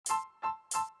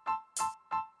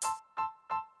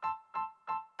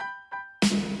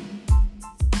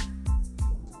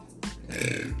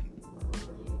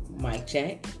Mic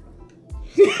check.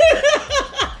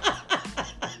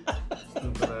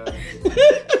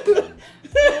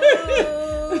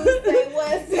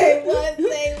 Say what?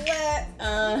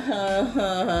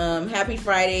 Happy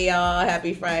Friday, y'all.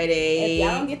 Happy Friday. If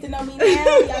y'all don't get to know me now,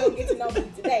 y'all gonna get to know me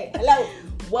today. Hello.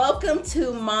 Welcome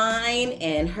to Mine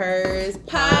and Hers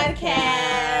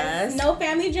podcast. No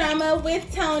family drama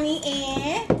with Tony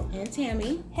and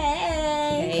Tammy.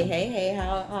 Hey. Hey.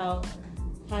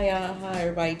 How y'all? How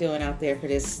everybody doing out there for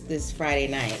this Friday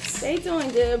night? They doing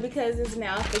good because it's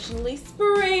now officially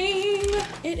spring.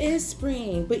 It is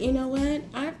spring, but you know what?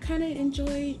 I've kind of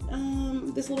enjoyed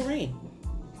this little rain.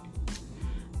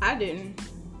 I didn't.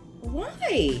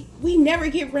 Why? We never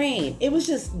get rain. It was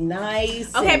just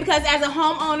nice. Okay, because as a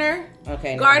homeowner,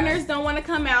 gardeners don't want to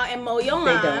come out and mow your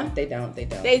lawn. They don't.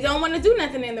 They don't want to do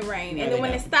nothing in the rain. No, and then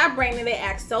when it stops raining, they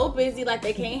act so busy like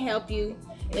they can't help you.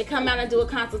 They come out and do a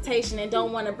consultation and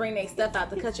don't want to bring their stuff out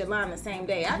to cut your lawn the same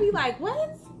day. I be like,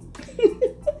 what?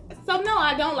 So no,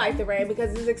 I don't like the rain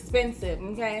because it's expensive,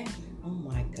 okay? Oh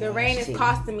my God. The rain is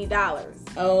costing me dollars.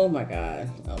 Oh my God.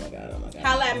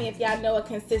 Holla at me if y'all know a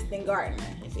consistent gardener.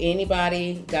 If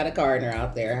anybody got a gardener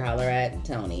out there, holler at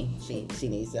Tony. She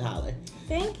needs to holler.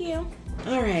 Thank you.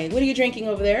 All right, what are you drinking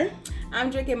over there? I'm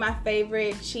drinking my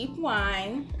favorite cheap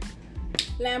wine,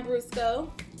 Lambrusco.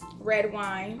 Red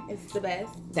wine. It's the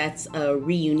best. That's a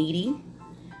Reuniti.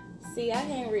 See, I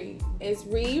can't read. It's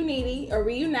Reuniti or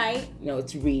Reunite. No,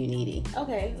 it's Reuniti.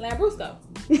 Okay, Lambrusco.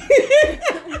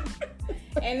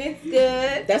 And it's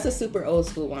good. That's a super old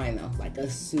school wine though. Like a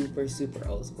super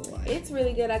old school wine. It's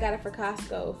really good. I got it for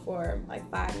Costco for like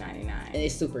 $5.99. And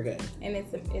it's super good. And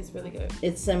it's really good.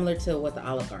 It's similar to what the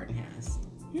Olive Garden has.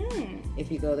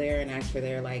 If you go there and ask for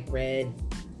their like red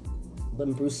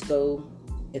Lambrusco,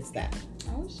 it's that.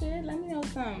 Oh shit, let me know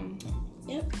something.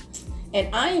 Yep.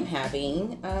 And I am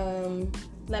having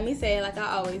let me say it like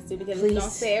I always do because please. if you don't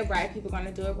say it right, people are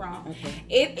gonna do it wrong. Okay.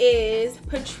 It is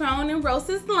Patron and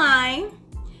Rosas Lime.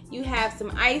 You have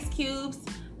some ice cubes,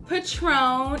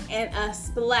 Patron, and a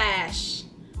splash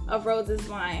of Rosas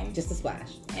Lime. Just a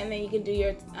splash. And then you can do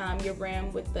your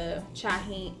rim with the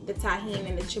tahini and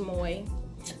the chamoy.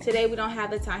 Today we don't have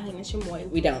the tahini and chamoy.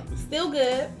 We don't. Still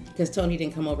good. Because Tony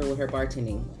didn't come over with her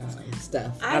bartending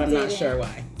stuff. I'm not sure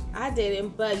why. I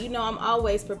didn't, but you know I'm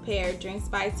always prepared. Drinks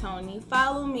by Tony.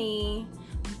 Follow me.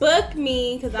 Book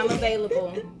me because I'm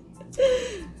available.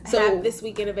 So I have this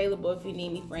weekend available if you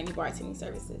need me for any bartending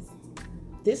services.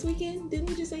 This weekend?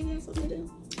 Didn't you just say you had something to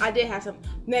do? I did have some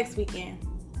next weekend.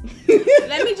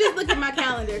 Let me just look at my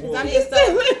calendar because I'm just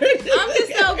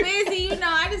so busy. You know,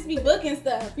 I just be booking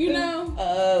stuff. You know.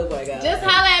 Oh my God. Just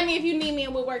holler at me if you need me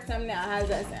and we'll work something out. How does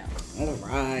that sound? All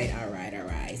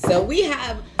right. So we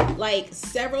have like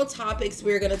several topics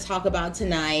we're going to talk about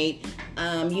tonight.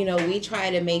 You know, we try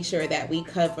to make sure that we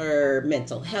cover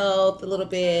mental health a little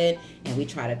bit, and we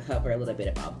try to cover a little bit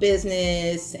about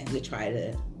business, and we try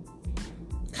to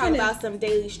talk about some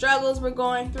daily struggles we're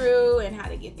going through and how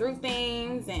to get through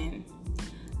things.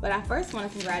 But I first want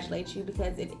to congratulate you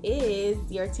because it is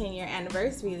your 10-year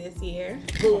anniversary this year.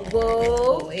 Boo boo.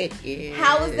 Oh, it is.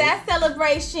 How was that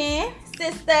celebration,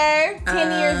 sister?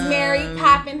 10 years married,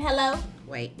 popping. Hello.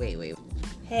 Wait.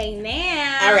 Hey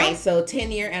now. All right, so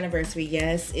 10-year anniversary.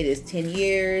 Yes, it is 10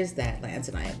 years that Lance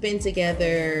and I have been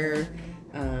together.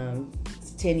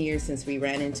 It's 10 years since we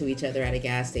ran into each other at a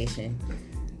gas station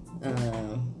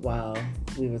while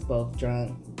we was both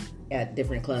drunk at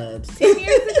different clubs. 10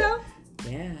 years ago?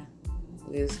 Yeah.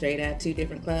 We was straight at two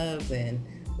different clubs and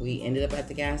we ended up at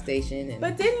the gas station.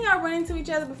 But didn't y'all run into each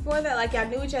other before that? Like y'all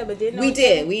knew each other but didn't know We each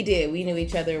did. We knew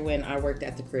each other when I worked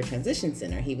at the Career Transition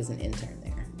Center. He was an intern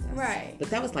there. Right. But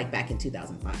that was like back in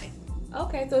 2005.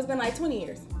 Okay, so it's been like 20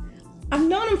 years. I've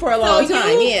known him for a long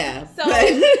time, yeah. So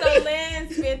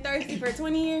Lance been thirsty for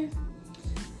 20 years?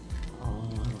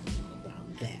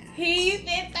 He's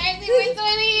been thirsty for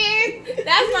 20 years.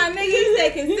 That's my nigga. You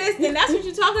said consistent. That's what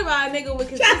you're talking about, a nigga with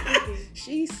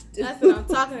consistency. That's what I'm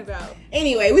talking about.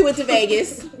 Anyway, we went to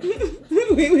Vegas.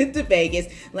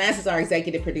 Lance is our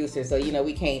executive producer, so you know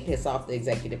we can't piss off the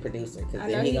executive producer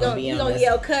because then he's gonna be on gonna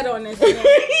yell cut on this.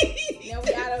 Now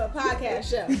we out of a podcast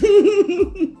show.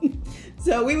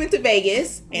 So we went to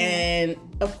Vegas, and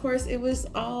of course it was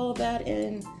all that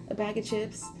and a bag of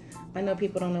chips. I know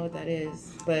people don't know what that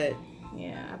is, but.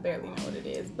 Yeah, I barely know what it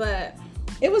is, but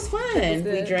it was fun.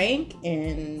 We drank.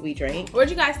 Where'd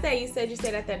you guys stay? You said you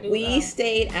stayed at that new. We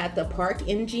stayed at the Park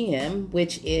MGM,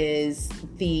 which is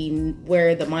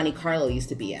where the Monte Carlo used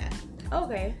to be at.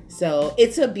 Okay. So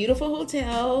it's a beautiful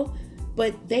hotel,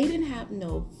 but they didn't have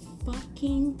no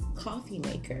fucking coffee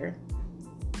maker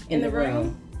in the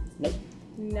room. Nope.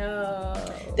 No.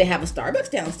 They have a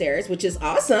Starbucks downstairs, which is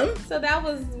awesome. So that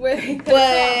was where they kept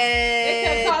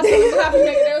But costing the coffee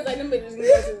maker. They was like, them bitches can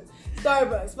go to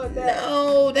Starbucks. Fuck that.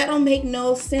 no, that don't make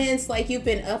no sense. Like, you've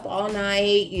been up all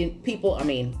night.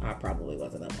 I probably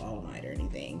wasn't up all night or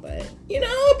anything, but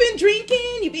been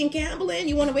drinking, you've been gambling.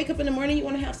 You want to wake up in the morning, you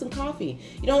want to have some coffee.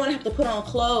 You don't want to have to put on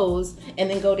clothes and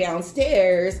then go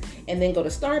downstairs and then go to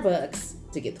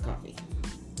Starbucks to get the coffee.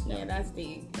 No. Yeah, that's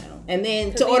deep. No. And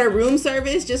then to order room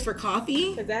service just for coffee.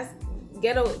 Because that's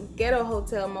ghetto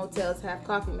hotel motels have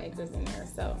coffee makers in there.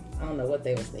 So I don't know what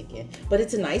they was thinking, but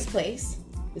it's a nice place.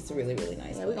 It's a really, really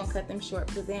nice place. We're going to cut them short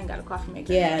because they ain't got a coffee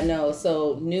maker. Yeah, no.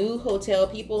 So new hotel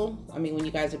people, when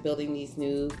you guys are building these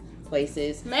new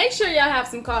places, make sure y'all have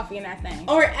some coffee in that thing.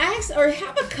 Or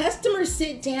have a customer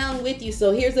sit down with you.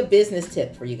 So here's a business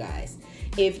tip for you guys.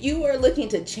 If you are looking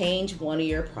to change one of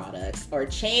your products or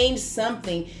change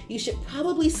something, you should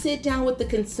probably sit down with the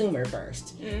consumer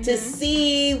first to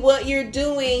see what you're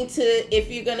doing.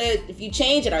 If you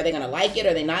change it, are they gonna like it?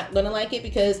 Are they not gonna like it?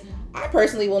 Because I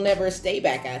personally will never stay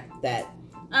back at that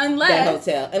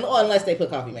hotel unless they put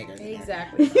coffee makers in there.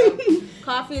 Exactly. So,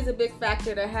 coffee is a big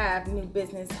factor to have new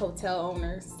business hotel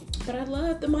owners. But I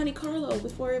loved the Monte Carlo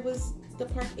before it was the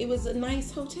park. It was a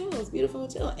nice hotel. It was a beautiful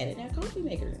hotel, and it had coffee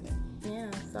makers in there.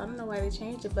 Yeah, so I don't know why they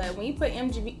changed it, but when you put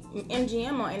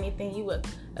MGM on anything, you would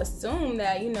assume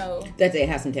that that they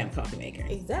have some damn coffee maker.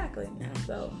 Exactly. No.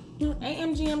 So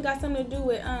ain't MGM got something to do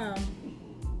with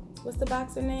what's the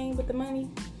boxer name with the money?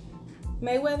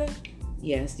 Mayweather?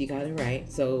 Yes, you got it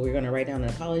right. So we're gonna write down an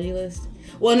apology list.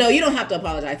 Well, no, you don't have to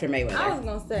apologize for Mayweather. I was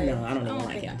gonna say no, I don't even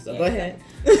like him. So go ahead.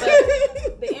 But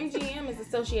the MGM is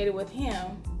associated with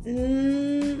him.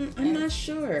 I'm not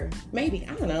sure. Maybe,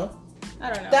 I don't know.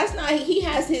 That's not. He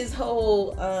has his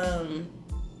whole. I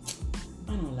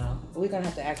don't know. We're gonna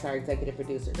have to ask our executive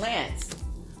producer, Lance.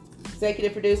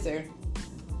 Executive producer,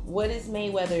 what is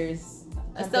Mayweather's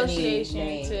association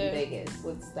name to in Vegas?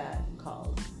 What's that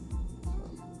called?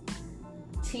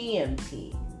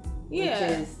 TMT.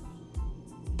 Yeah.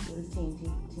 What is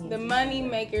TMT? The money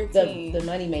maker team. The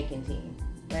money making team,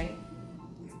 right?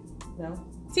 No.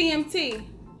 TMT.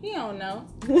 He don't know.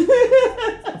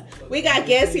 We got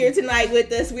guests here tonight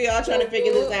with us. We all trying to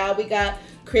figure this out. We got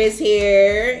Chris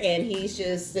here, and he's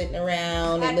just sitting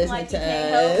around and listening to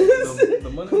us.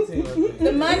 The money team. I think.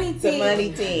 The money team. The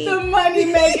money team. The money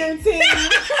maker team.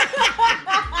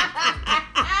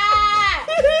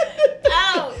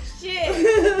 Oh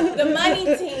shit. The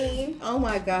money team. Oh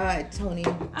my God, Tony.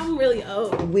 I'm really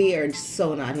old. We are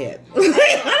so not hip.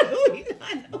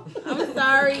 I'm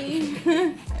sorry.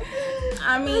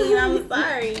 I'm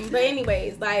sorry. But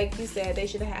anyways, like you said, they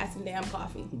should have had some damn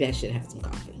coffee. They should have some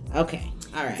coffee. Okay.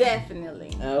 All right.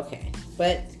 Definitely. Okay.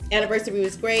 But anniversary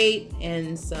was great,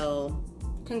 and so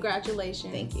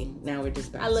congratulations. Thank you. Now we're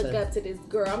just back. I look up to this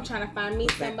girl. I'm trying to find me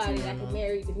Back somebody to that normal. can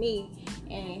marry to me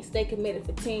and stay committed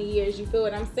for 10 years. You feel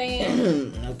what I'm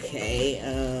saying? Okay.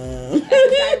 That's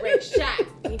a direct shot.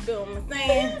 You feel what I'm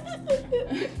saying?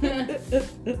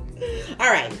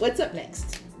 All right. What's up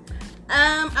next?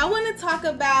 I want to talk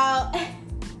about.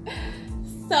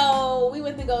 So we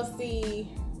went to go see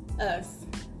Us,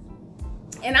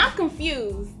 and I'm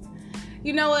confused.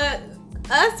 You know what?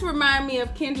 Us remind me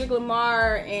of Kendrick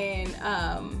Lamar and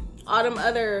all them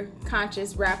other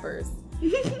conscious rappers.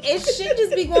 It should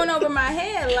just be going over my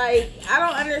head. Like, I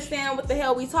don't understand what the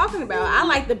hell we talking about. I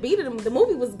like the beat of the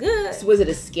movie was good. So was it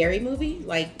a scary movie?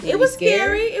 Like, It was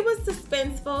scary. It was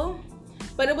suspenseful.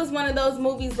 But it was one of those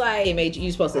movies like... It made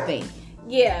you supposed to think.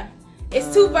 Yeah.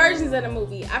 It's two versions of the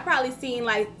movie. I probably seen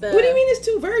like the... What do you mean it's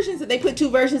two versions? They put two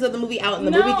versions of the movie out in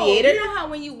the movie theater? You know how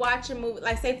when you watch a movie...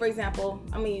 Like, say, for example,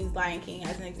 I'm going to use Lion King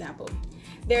as an example.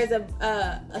 There's a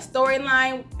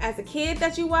storyline as a kid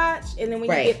that you watch, and then when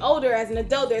you get older as an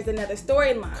adult, there's another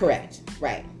storyline. Correct.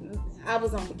 Right. I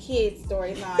was on the kids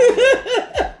storyline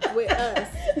with Us.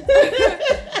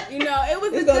 You know, it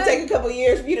was. It's gonna take a couple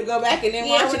years for you to go back and then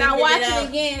watch it. When I watch it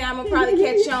again, I'm gonna probably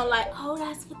catch on like, oh,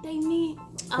 that's what they mean.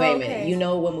 Wait a minute. You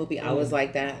know what movie I was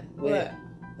like that with?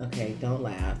 What? Okay, don't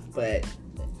laugh, but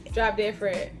Drop Dead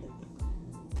Fred.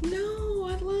 No,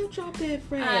 I love Drop Dead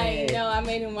Fred. I know. I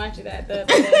made him watch that the other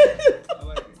day. I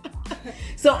like it.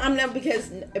 So I'm not,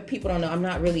 because people don't know, I'm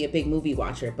not really a big movie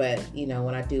watcher, but you know,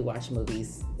 when I do watch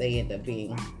movies, they end up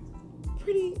being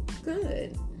pretty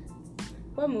good.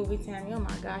 What movie, Tammy? Oh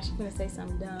my gosh, you're gonna say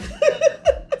something dumb.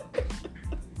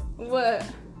 What?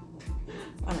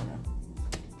 I don't know.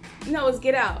 No, it's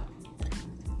Get Out.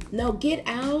 No, Get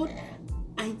Out,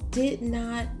 I did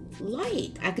not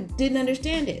like. I didn't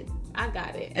understand it. I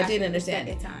got it. I didn't after the understand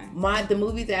it. second time. The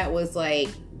movie that was like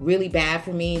really bad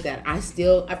for me that I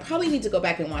probably need to go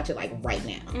back and watch it like right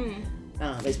now.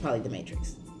 It's probably The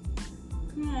Matrix.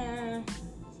 It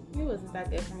wasn't that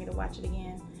good for me to watch it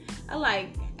again. I like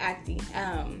acting.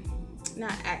 What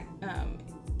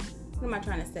am I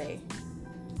trying to say?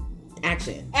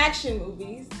 Action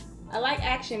movies. I like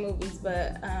action movies,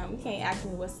 but you can't ask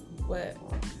me what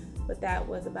that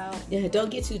was about. Yeah, don't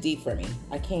get too deep for me.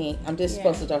 I can't. I'm just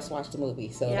supposed to just watch the movie.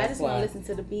 So yeah, I that's just why. want to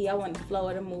listen to the beat. I want the flow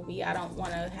of the movie. I don't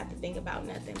want to have to think about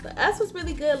nothing. But Us was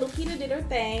really good. Lupita did her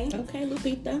thing. Okay,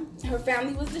 Lupita. Her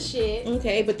family was the shit.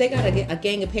 Okay, but they got a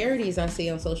gang of parodies I see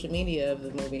on social media of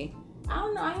the movie. I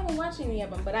don't know. I haven't watched any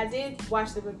of them, but I did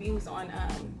watch the reviews on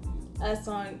Us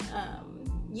on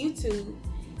YouTube,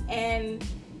 and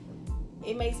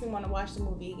it makes me want to watch the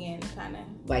movie again, kind of.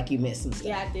 Like you missed some stuff.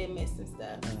 Yeah, I did miss some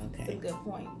stuff. Okay. Some good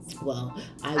points. Well,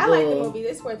 I like the movie.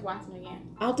 It's worth watching again.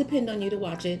 I'll depend on you to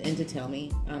watch it and to tell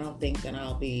me. I don't think that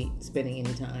I'll be spending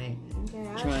any time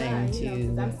I'll trying try, to.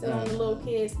 Because I'm still on the little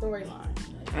kid storyline.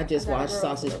 I just I gotta watched grow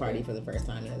up a Sausage little Party bit. for the first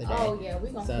time the other day. Oh yeah,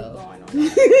 we're gonna keep going on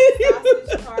that.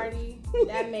 Sausage Party.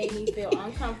 That made me feel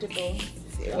uncomfortable.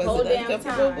 It The whole was an damn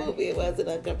uncomfortable time. movie. It was an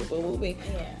uncomfortable movie.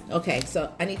 Yeah. Okay,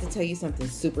 so I need to tell you something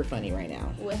super funny right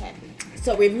now. What happened?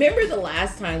 So remember the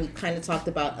last time we kind of talked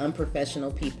about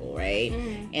unprofessional people, right?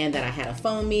 And that I had a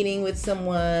phone meeting with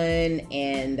someone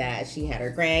and that she had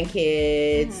her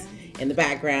grandkids in the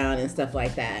background and stuff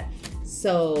like that.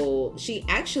 So she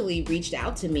actually reached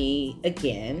out to me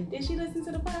again. Did she listen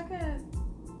to the podcast?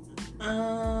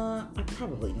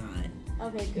 Probably not.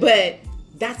 Okay, good. But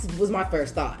that was my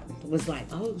first thought. Was like,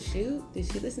 oh shoot, did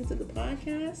she listen to the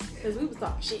podcast? Because we was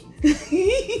talking shit.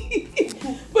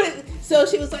 But so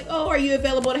she was like, oh, are you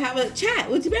available to have a chat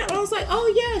with you? I was like,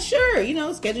 oh yeah, sure.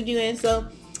 Scheduled you in. So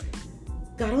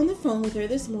got on the phone with her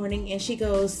this morning and she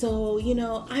goes, so,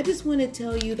 I just want to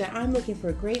tell you that I'm looking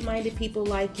for great-minded people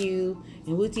like you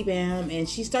and wooty bam. And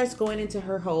she starts going into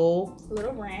her whole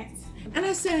little rant. And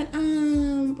I said,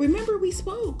 remember we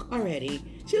spoke already?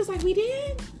 She was like, we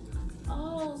did?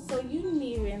 Oh, so you didn't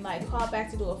even call back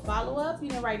to do a follow-up? You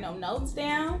didn't write no notes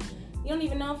down? You don't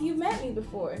even know if you've met me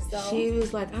before. So she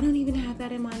was like, I don't even have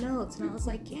that in my notes. And I was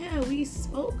like, yeah, we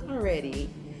spoke already.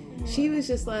 She was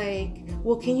just like,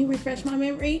 well, can you refresh my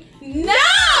memory?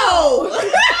 No!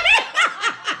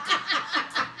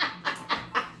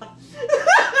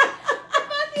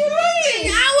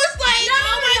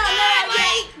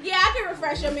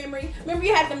 Refresh your memory. Remember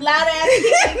you had them loud ass kids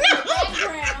in the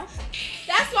background.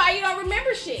 That's why you don't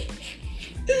remember shit.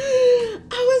 I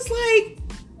was like,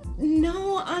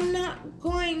 no, I'm not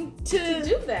going to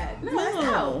do that.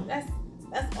 No, that's out.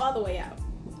 That's all the way out.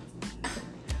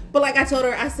 But like I told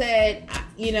her, I said,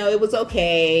 it was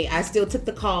okay. I still took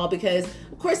the call because,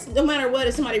 of course, no matter what,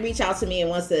 if somebody reach out to me and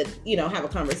wants to, have a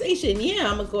conversation, yeah,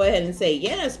 I'm gonna go ahead and say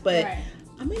yes. But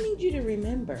I'm gonna need you to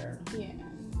remember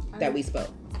that we spoke.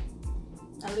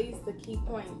 At least the key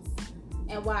points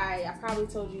and why I probably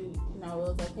told you, it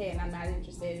was okay and I'm not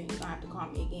interested and you're gonna have to call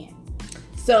me again.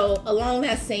 So along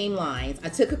that same lines, I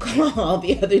took a call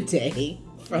the other day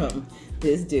from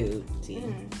this dude.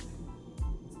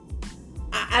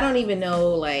 I don't even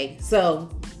know, so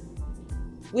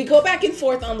we go back and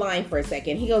forth online for a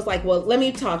second. He goes like, well, let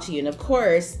me talk to you. And of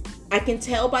course, I can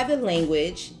tell by the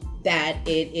language that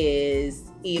it is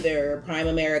either Prime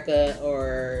America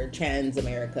or Trans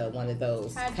America, one of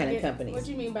those kind of companies. What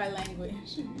do you mean by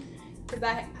language?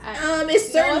 Because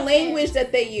it's certain language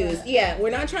that they use. Yeah,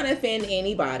 we're not trying to offend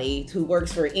anybody who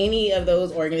works for any of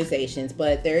those organizations,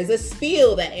 but there's a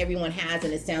spiel that everyone has,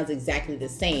 and it sounds exactly the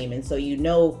same, and so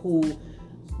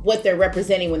what they're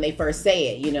representing when they first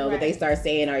say it. When they start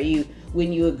saying,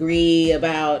 when you agree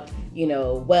about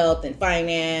wealth and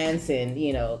finance and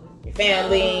your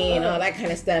family and all that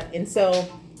kind of stuff. And so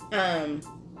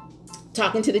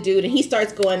talking to the dude, and he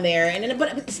starts going there, and then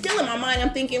but still in my mind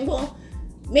I'm thinking, well,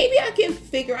 maybe I can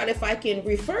figure out if I can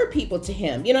refer people to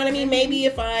him. You know what I mean? Maybe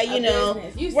if I,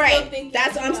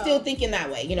 I'm still thinking that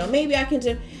way. Maybe I can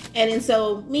do. And then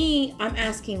so I'm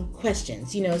asking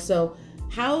questions. So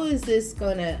how is this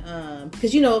gonna?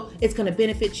 Because it's gonna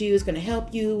benefit you. It's gonna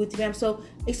help you with them. So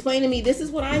explain to me. This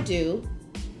is what I do.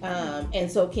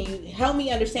 And so can you help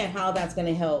me understand how that's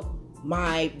gonna help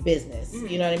my business?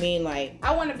 You know what I mean?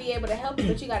 I want to be able to help you,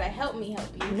 but you gotta help me help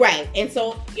you. Right. And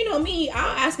so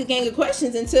I'll ask a gang of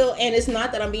questions and it's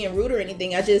not that I'm being rude or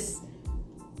anything.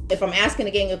 If I'm asking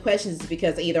a gang of questions, it's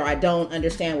because either I don't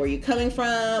understand where you're coming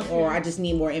from or I just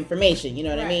need more information. You know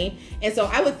what I mean? And so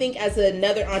I would think as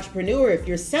another entrepreneur, if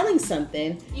you're selling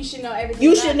something, you should know everything.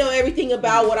 You should know everything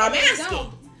about what I'm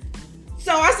asking.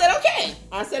 So I said,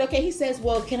 okay. He says,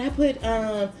 well, can I put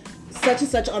such and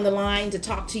such on the line to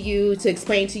talk to you, to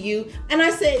explain to you? And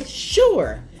I said,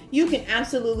 sure, you can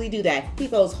absolutely do that. He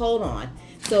goes, hold on.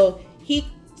 So he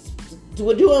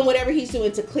doing whatever he's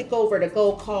doing to click over to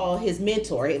go call his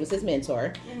mentor. It was his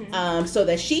mentor. So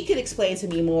that she could explain to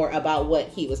me more about what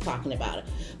he was talking about.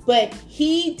 But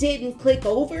he didn't click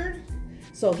over.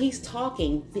 So he's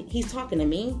talking to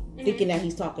me, thinking that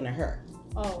he's talking to her.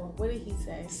 Oh, what did he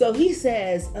say? So he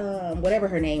says, whatever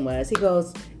her name was, he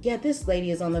goes, yeah, this lady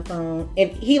is on the phone.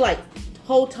 And he like,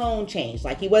 whole tone changed.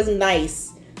 Like he wasn't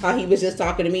nice how he was just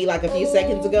talking to me like a few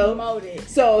seconds ago. Molded.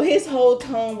 So his whole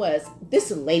tone was,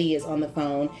 this lady is on the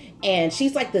phone and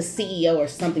she's like the CEO or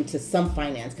something to some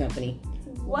finance company.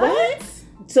 What?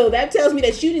 So that tells me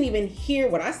that you didn't even hear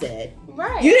what I said.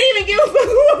 Right. You didn't even give a fuck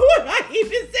what I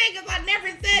even said because I never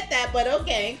said that, but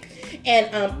okay.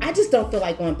 And I just don't feel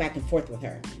like going back and forth with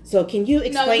her. So can you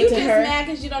explain to her? No, you just mad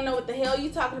because you don't know what the hell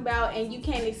you're talking about and you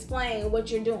can't explain what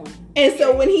you're doing. And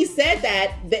so when he said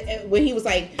that, when he was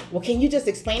like, well, can you just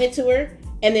explain it to her?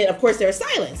 And then, of course, there was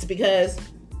silence because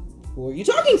who are you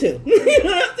talking to? You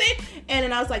know what I'm saying? And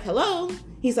then I was like, hello?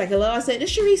 He's like, hello? I said, is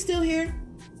Cherie still here?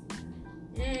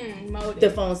 Molded. The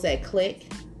phone said click,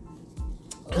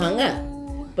 hung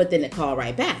up. But then it called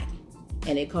right back.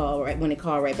 And when it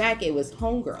called right back, it was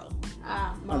homegirl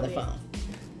on the phone.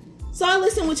 So I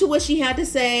listened to what she had to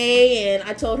say, and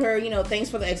I told her, thanks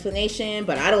for the explanation,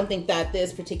 but I don't think that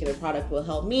this particular product will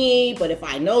help me. But if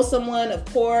I know someone, of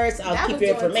course, I'll keep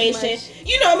your information.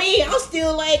 You know me,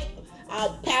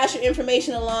 I'll pass your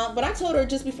information along. But I told her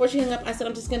just before she hung up, I said,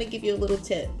 I'm just going to give you a little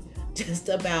tip just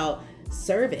about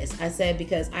service. I said,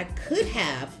 because I could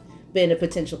have been a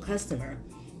potential customer,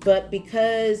 but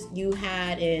because you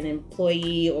had an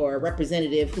employee or a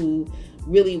representative who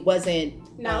really wasn't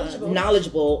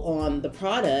knowledgeable on the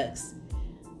products,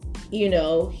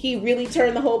 he really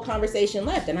turned the whole conversation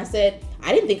left. And I said,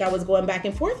 I didn't think I was going back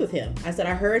and forth with him. I said,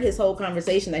 I heard his whole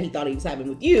conversation that he thought he was having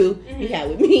with you, he had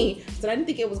with me. So I didn't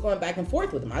think it was going back and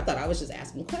forth with him. I thought I was just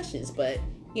asking questions, but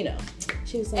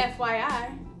she was like,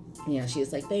 FYI. Yeah, she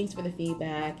was like, thanks for the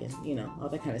feedback and, all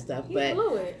that kind of stuff. But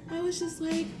blew it. I was just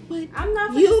like, but I'm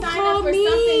not going to sign up for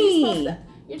something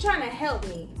you're trying to help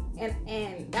me.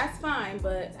 And that's fine,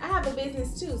 but I have a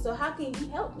business too, so how can you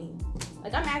help me?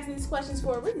 Like, I'm asking these questions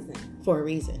for a reason. For a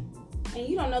reason. And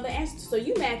you don't know the answer, so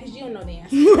you mad because you don't know the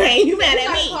answer. Right, you mad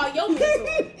at me. You gotta call your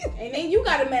mentor. And then you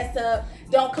gotta mess up,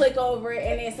 don't click over it,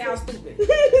 and then sound stupid.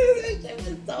 It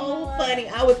was so funny.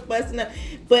 I was busting up.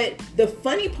 But the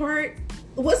funny part,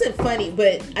 it wasn't funny,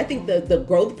 but I think the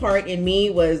growth part in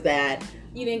me was that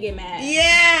you didn't get mad. Yeah,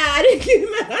 I didn't get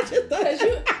mad. I just thought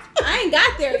I ain't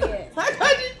got there yet. I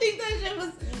didn't think that shit was.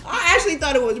 I actually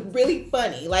thought it was really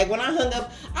funny. Like when I hung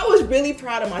up, I was really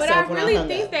proud of myself when I hung up.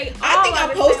 I think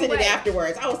I posted it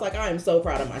afterwards. I was like, I am so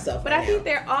proud of myself. But I think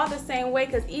they're all the same way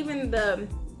because even the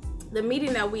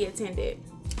meeting that we attended.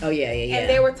 Oh yeah. And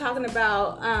they were talking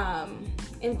about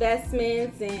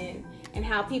investments and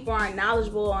how people aren't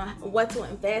knowledgeable on what to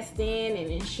invest in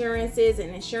and insurances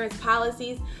and insurance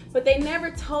policies, but they never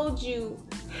told you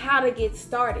how to get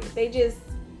started.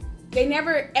 They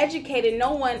never educated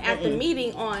no one at the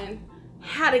meeting on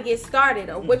how to get started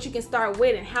or what you can start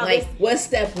with and how what's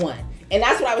step one. And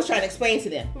that's what I was trying to explain to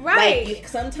them. Right. Like,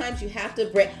 sometimes you have to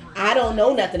break. I don't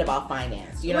know nothing about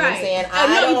finance. You know what I'm saying?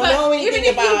 I don't know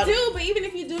anything about. But even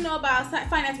if you do know about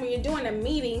finance, when you're doing a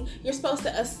meeting, you're supposed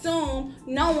to assume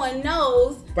no one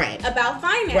knows about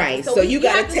finance. Right. So you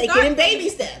got to take it in baby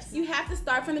steps. You have to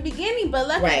start from the beginning. But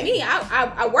luckily me,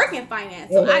 I work in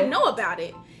finance, so I know about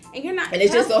it. And you're not. And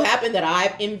it just so happened that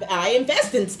I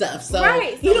invest in stuff. So,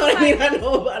 you know what I mean? I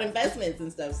know about investments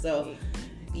and stuff. So.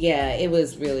 Yeah, it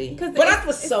was really. But I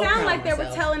was so proud of myself. It sounded like they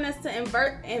were telling us to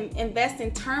invest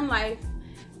in term life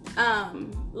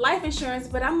insurance,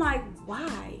 but I'm like,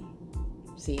 why?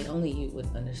 See, only you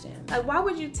would understand. Like, why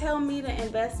would you tell me to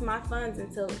invest my funds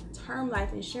into term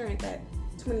life insurance at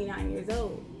 29 years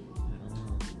old? I don't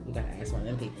know. You gotta ask one of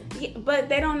them people. Yeah, but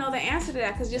they don't know the answer to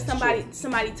that because just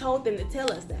somebody told them to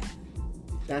tell us that.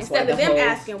 That's instead of them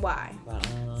asking why. Wow.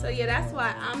 So yeah, that's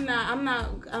why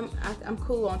I'm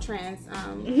cool on trans.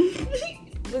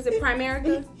 Was it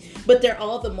Primerica? But they're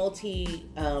all the multi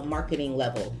marketing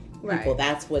level people. Right.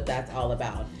 That's what that's all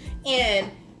about. And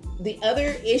the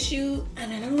other issue,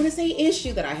 and I don't want to say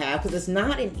issue that I have because it's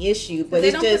not an issue, but they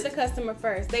don't put the customer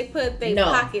first. They put their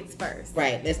pockets first.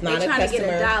 Right. It's not a customer. To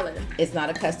get a dollar. It's not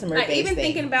a customer based even thing.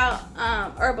 Thinking about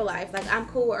Herbalife. Like I'm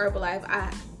cool with Herbalife.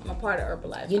 I'm a part of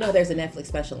Herbalife. You know, there's a Netflix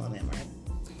special on them, right?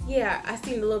 Yeah, I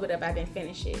seen a little bit of it. I didn't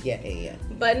finish it. Yeah.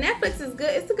 But Netflix is good.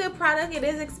 It's a good product. It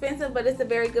is expensive, but it's a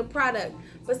very good product.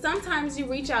 But sometimes you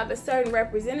reach out to certain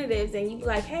representatives and you be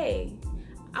like, hey,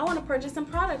 I want to purchase some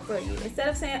product for you. Instead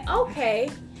of saying, okay,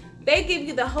 they give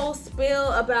you the whole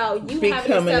spiel about you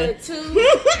having to sell it too.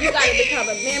 You got to become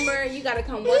a member. You got to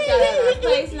come work out at our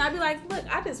place. And I'd be like, look,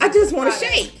 I just want to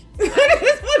shake.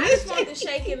 I just want the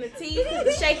shake in the tea because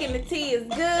the shake in the tea is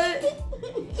good.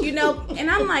 You know,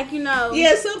 and I'm like, you know.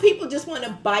 Yeah, some people just want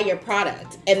to buy your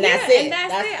product and that's it. And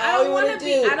that's it. all we want to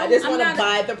do. I just want to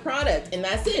buy the product and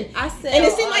that's it. I said, and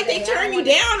it seemed like they turn you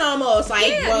down almost. Like,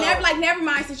 yeah, well, never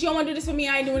mind. Since you don't want to do this for me,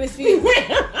 I ain't doing this for you.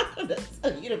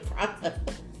 You the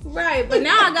product. Right, but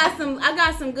now I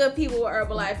got some good people with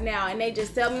Herbalife now, and they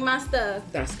just sell me my stuff.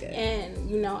 That's good. And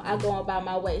you know, I go about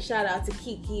my way. Shout out to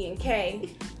Kiki and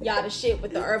Kay, y'all the shit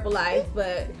with the Herbalife.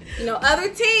 But you know, other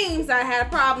teams I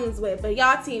had problems with, but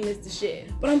y'all team is the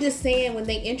shit. But I'm just saying, when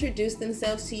they introduce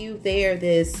themselves to you, they are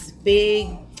this big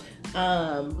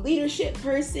leadership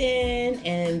person,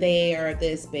 and they are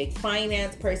this big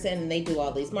finance person, and they do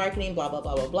all these marketing, blah blah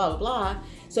blah blah blah blah.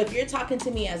 So if you're talking to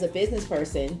me as a business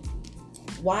person,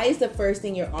 why is the first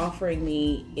thing you're offering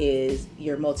me is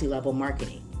your multi-level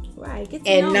marketing? Right. Get to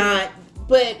and know not, me.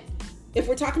 But if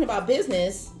we're talking about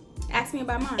business, ask me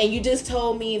about mine. And you just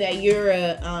told me that you're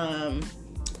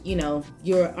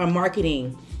you're a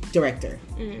marketing director.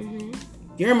 Mm-hmm.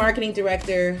 You're a marketing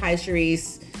director, hi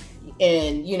Sharice,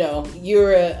 and you know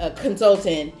you're a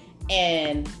consultant,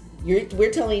 and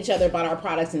we're telling each other about our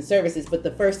products and services. But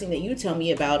the first thing that you tell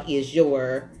me about is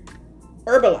your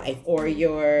Herbalife or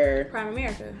your Prime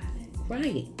America.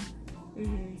 Right.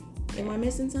 Mm-hmm. Am I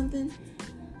missing something?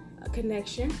 A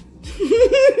connection. Am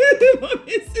I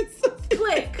missing something?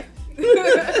 Click.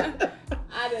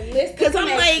 I done missed because I'm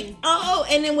like, oh,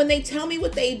 and then when they tell me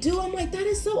what they do, I'm like, that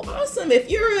is so awesome.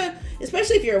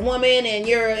 Especially if you're a woman and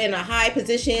you're in a high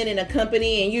position in a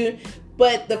company,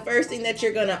 but the first thing that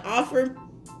you're gonna offer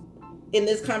in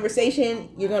this conversation,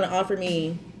 you're gonna offer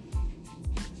me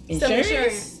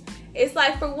insurance. It's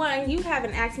like, for one, you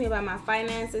haven't asked me about my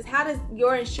finances. How does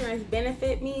your insurance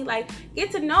benefit me? Like,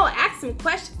 get to know, ask some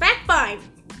questions, fact find.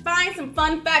 Find some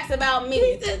fun facts about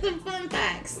me. Some fun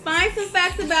facts. Find some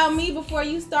facts about me before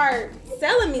you start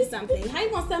selling me something. How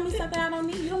you gonna sell me something I don't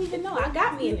need? You don't even know. I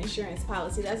got me an insurance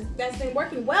policy that's been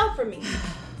working well for me.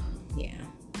 Yeah.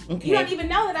 Okay. You don't even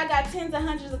know that I got tens of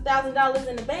hundreds of $1,000s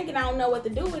in the bank and I don't know what to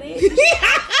do with it.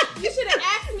 You should have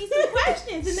asked me some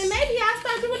questions, and then maybe I'll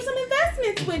start doing some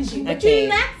investments with you. But you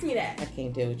didn't ask me that. I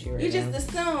can't deal with you right now. You just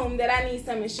assume that I need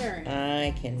some insurance.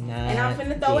 I cannot. And I'm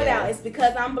finna throw it out. It's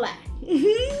because I'm black.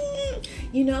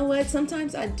 You know what?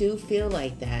 Sometimes I do feel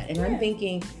like that. And I'm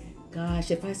thinking, gosh,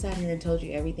 if I sat here and told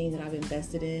you everything that I've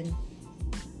invested in.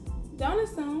 Don't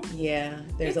assume. Yeah,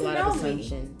 there's a lot of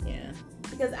assumption. Yeah.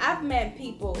 Because I've met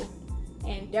people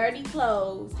in dirty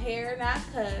clothes, hair not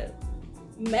cut,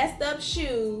 messed up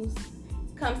shoes,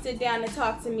 come sit down and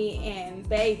talk to me, and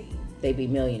baby, they be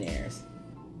millionaires.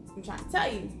 I'm trying to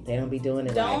tell you. They don't be doing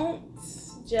it. Don't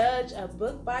judge a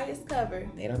book by its cover.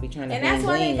 They don't be trying to. And that's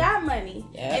why they got money.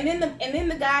 Yep. And then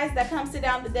the guys that come sit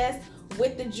down at the desk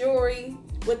with the jewelry,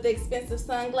 with the expensive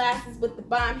sunglasses, with the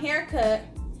bomb haircut,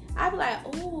 I be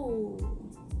like, ooh.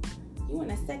 You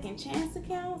want a second chance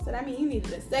account? So that means you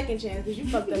needed a second chance because you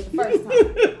fucked up the first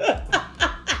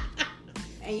time.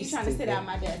 And you trying to sit out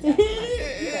my desk. Like, you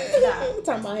better stop. I'm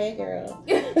talking about, hey girl.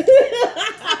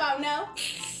 How about no?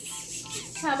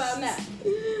 How about no?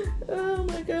 Oh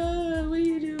my God, what are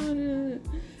you doing?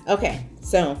 Okay,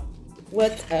 so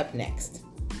what's up next?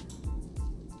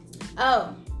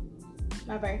 Oh,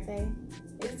 my birthday.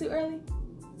 Is it too early?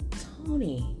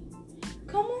 Tony.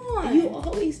 Come on. You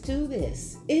always do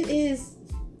this. It is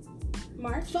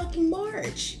March. Fucking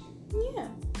March. Yeah.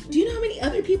 Do you know how many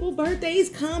other people's birthdays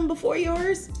come before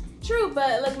yours? True,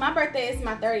 but look, my birthday is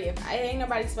my 30th. I ain't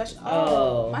nobody special.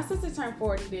 Oh. My sister turned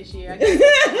 40 this year.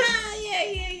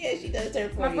 Yeah. She does turn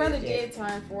 40. My brother did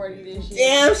turn 40 this year.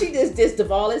 Damn, she just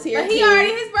Duvall here. But he too.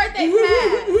 already, his birthday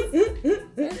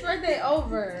passed. His birthday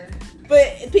over.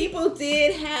 But people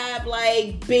did have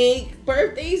like big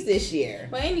birthdays this year.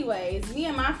 But anyways, me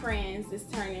and my friends is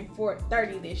turning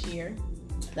 30 this year.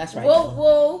 That's right.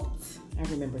 Whoa. I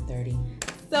remember 30.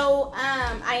 So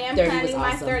I am planning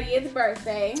my 30th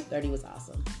birthday. 30 was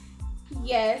awesome.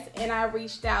 Yes, and I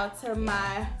reached out to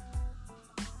my,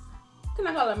 can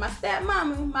I call her my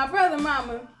stepmama, my brother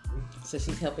mama. So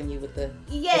she's helping you with the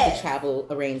travel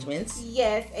arrangements.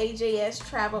 Yes, AJS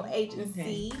Travel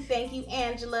Agency. Okay. Thank you,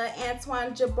 Angela.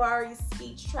 Antoine Jabari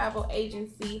Speech Travel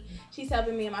Agency. She's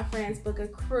helping me and my friends book a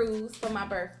cruise for my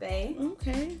birthday.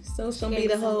 Okay, so it's gonna She be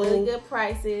gave the us some really whole good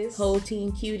prices.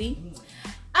 team cutie.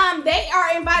 They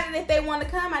are invited if they want to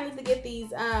come. I need to get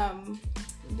these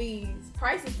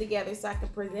prices together so I can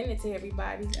present it to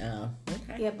everybody. Oh,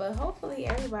 okay. Yeah, but hopefully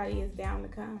everybody is down to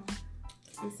come.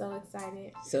 I'm so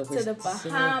excited. So To the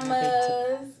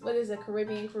Bahamas. What is a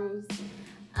Caribbean cruise?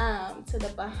 To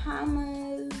the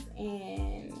Bahamas,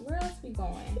 and where else we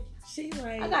going? She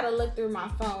like. I gotta look through my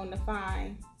phone to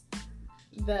find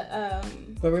the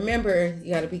But remember,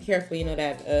 you gotta be careful. You know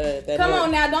that. That Come on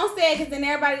now, don't say it because then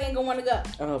everybody ain't gonna want to go.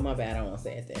 Oh my bad, I won't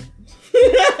say it then.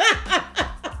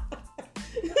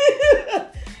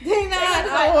 Dang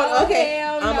Like, okay,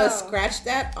 hell I'm no. gonna scratch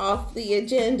that off the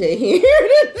agenda here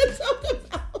to talk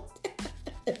about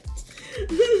that.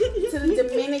 To the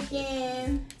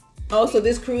Dominican. Oh, so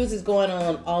this cruise is going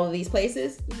on all of these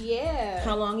places? Yeah.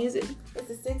 How long is it?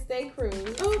 It's a 6-day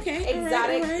cruise. Oh, okay.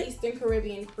 Exotic All right. Eastern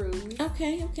Caribbean cruise.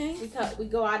 Okay. We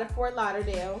go out of Fort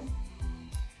Lauderdale.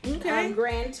 Okay.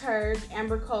 Grand Turk,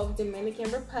 Amber Cove,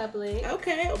 Dominican Republic.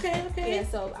 Okay. Yeah,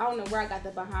 so I don't know where I got the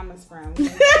Bahamas from.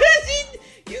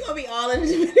 You're gonna be all in the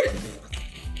Dominican.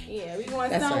 Yeah, we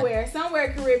going That's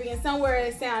somewhere Caribbean, somewhere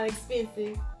it sounds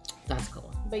expensive. That's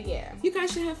cool. But yeah, You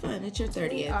guys should have fun. It's your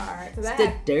 30th. we are. It's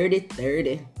the dirty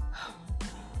 30.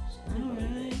 All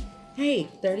right. Hey,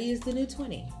 30 is the new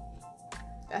 20.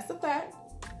 That's a fact.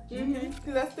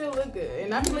 Because I still look good.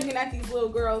 And I be looking at these little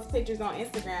girls' pictures on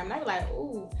Instagram, and I be like,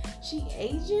 ooh, she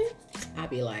Asian? I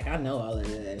be like, I know all of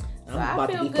that. I'm So I about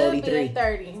feel to be good 43. being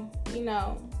 30. You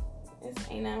know,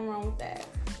 ain't nothing wrong with that.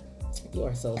 You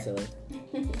are so silly.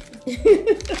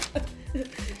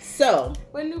 So,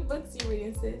 What new books you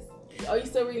reading, sis? Oh, you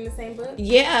still reading the same book?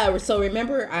 yeah. So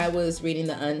remember, I was reading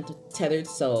The Untethered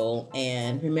Soul,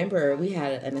 and remember, we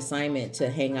had an assignment to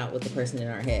hang out with the person in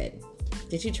our head.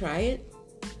 Did you try it?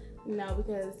 No,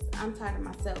 because I'm tired of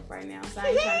myself right now. So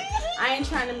I ain't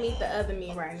trying to meet the other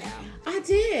me right now. I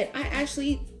did. I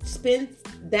actually spent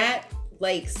that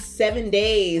like 7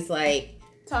 days. Like,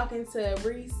 Talking to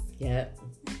Reese. yep.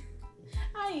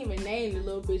 I ain't even named the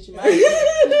little bitch in my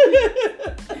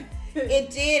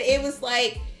It did. It was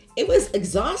like, it was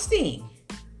exhausting.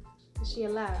 She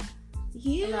alive.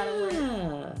 Yeah. lot of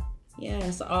work.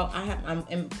 Yeah. So I'm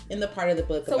in the part of the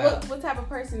book So about. what type of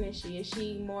person is she? Is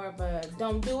she more of a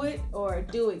don't do it or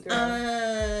do it girl?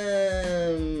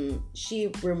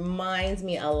 She reminds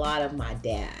me a lot of my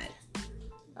dad.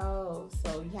 Oh,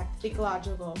 so you have to think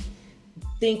logical.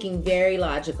 Thinking very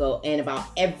logical and about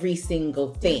every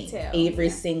single thing, Detail, every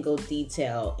yeah. single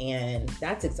detail, and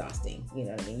that's exhausting. You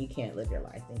know what I mean? You can't live your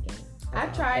life thinking. I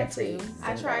about tried every to.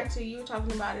 single- You were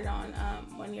talking about it on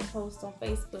one of your posts on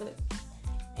Facebook,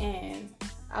 and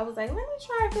I was like, let me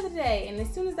try it for the day. And as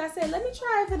soon as I said, let me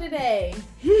try it for the day,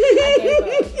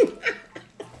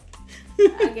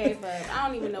 I gave up. I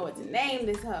don't even know what to name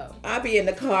this hoe. I'll be in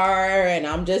the car and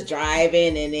I'm just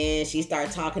driving, and then she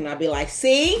starts talking. I'll be like,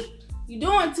 "See, You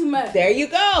doing too much." there you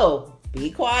go. Be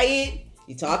quiet.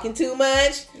 You talking too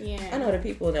much." Yeah. I know the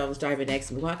people that was driving next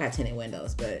to me. Well, I got tinted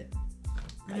windows, but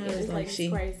I Yeah, was this like,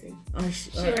 lady's crazy.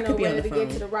 She I don't could know be on whether the to phone.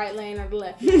 get to the right lane or the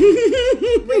left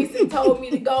lane. Reese told me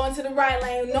to go into the right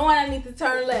lane, knowing I need to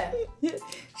turn left.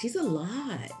 She's a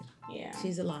lot. Yeah.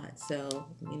 She's a lot. So,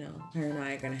 you know, her and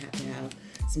I are going to have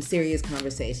some serious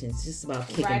conversations just about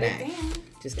kicking Write back. it down.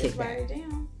 Just kick Write back. it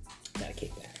down. Gotta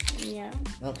kick back. Yeah.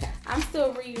 Okay. I'm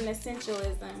still reading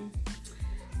Essentialism.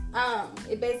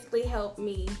 It basically helped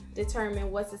me determine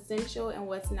what's essential and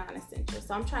what's non-essential.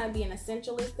 So I'm trying to be an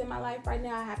essentialist in my life right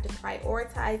now. I have to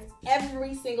prioritize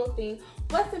every single thing.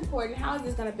 What's important? How is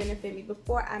this going to benefit me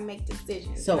before I make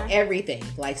decisions? So everything.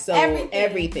 Like, so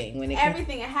everything. When it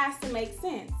Everything. It has to make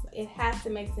sense. It has to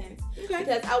make sense. Okay.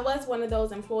 Because I was one of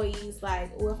those employees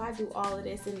like, well, if I do all of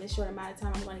this in this short amount of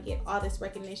time, I'm going to get all this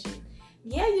recognition.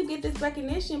 Yeah, you get this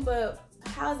recognition, but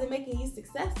how is it making you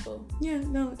successful? Yeah,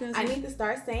 no, it doesn't. I need to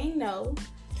start saying no.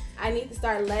 I need to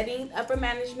start letting upper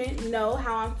management know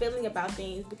how I'm feeling about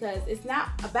things, because it's not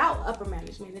about upper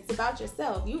management. It's about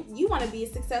yourself. You want to be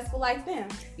successful like them.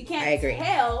 You I agree. can't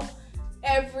tell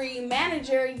every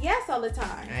manager yes all the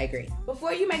time. I agree.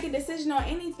 Before you make a decision on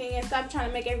anything and stop trying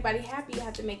to make everybody happy, you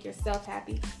have to make yourself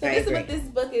happy. So I this is agree. what this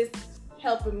book is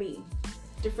helping me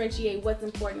differentiate what's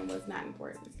important and what's not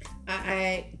important.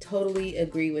 I totally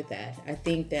agree with that. I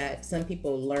think that some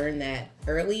people learn that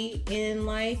early in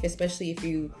life, especially if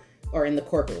you are in the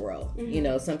corporate world. Mm-hmm. You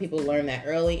know, some people learn that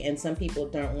early and some people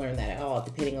don't learn that at all,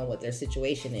 depending on what their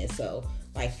situation is. So,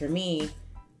 like for me,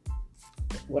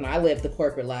 when I lived the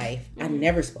corporate life, I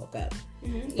never spoke up.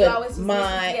 Mm-hmm. But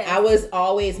I was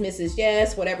always Mrs.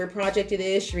 Yes, whatever project it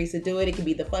is, Sharisa do it. It can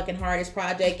be the fucking hardest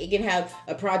project. It can have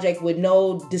a project with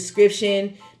no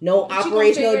description, no But you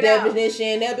operational gonna figure it out.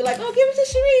 definition. They'll be like, oh, give it to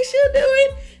Sharice, she'll do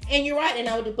it. And you're right. And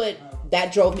I would, but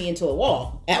that drove me into a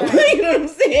wall. You know what I'm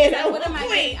saying? So what am I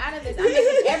getting out of this? I'm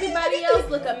making everybody else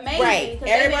look amazing. Right.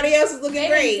 Everybody else is looking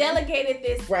great. They delegated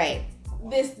this. Right.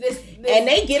 This And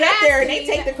they get up there and they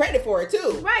task take the credit for it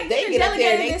too. Right, They you get up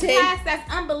there and delegated they this take. task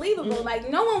that's unbelievable. Like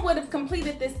no one would have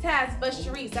completed this task but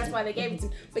Sharice. That's why they gave it to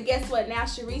me. But guess what? Now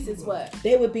Sharice is what?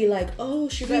 They would be like, "Oh,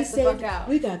 Sharice Stress the fuck said out.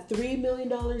 we got $3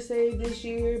 million saved this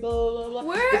year." Blah blah blah.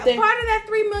 Where But then- part of that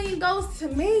 $3 million goes to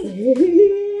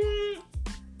me.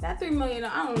 That $3 million,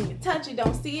 I don't even touch it,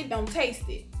 don't see it, don't taste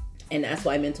it. And that's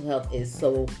why mental health is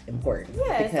so important.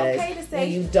 Yeah, it's because okay to say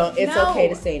when you don't. It's no. okay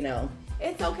to say no.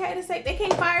 It's okay to say they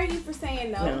can't fire you for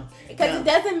saying no No. because No. it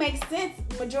doesn't make sense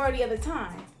majority of the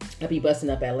time. I be busting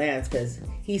up at Lance because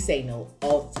he say no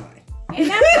all the time. And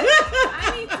that's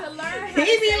I need to learn how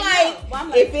He to be say like, no. Well, I'm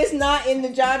like, if it's not in the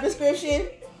job description,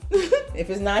 if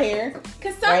it's not here,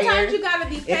 because sometimes right here, you gotta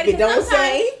be if petty. it don't 'cause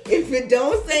sometimes- if it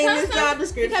don't say in this sometimes- job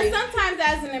description, Because sometimes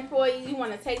as an employee, you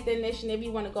want to take the initiative,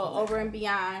 you want to go over and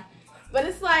beyond, but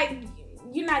it's like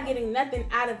you're not getting nothing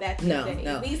out of that. No, these days.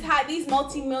 no. These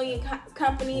multi-million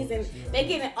companies, and they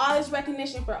getting all this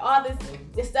recognition for all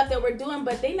this stuff that we're doing,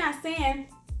 but they not saying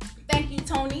thank you,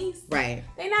 Tony's. right.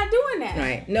 They not doing that.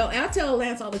 Right. No, I tell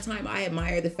Lance all the time, I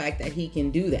admire the fact that he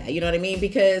can do that. You know what I mean?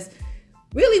 Because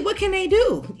really, what can they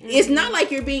do? It's not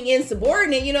like you're being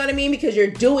insubordinate, you know what I mean? Because you're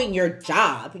doing your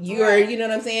job. Right. You know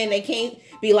what I'm saying? They can't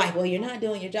be like, well, you're not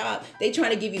doing your job. They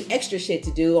trying to give you extra shit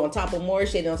to do on top of more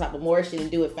shit and on top of more shit and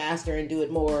do it faster and do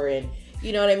it more. And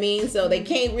you know what I mean? So they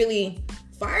can't really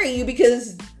fire you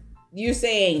because you're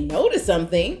saying no to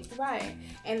something. Right.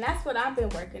 And that's what I've been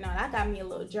working on. I got me a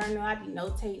little journal. I be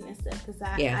notating and stuff because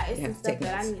it's you some have to stuff take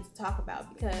that I notes. need to talk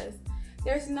about because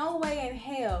there's no way in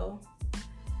hell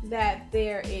that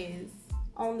there is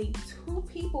only 2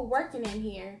 people working in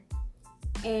here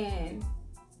and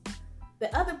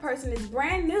the other person is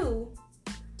brand new,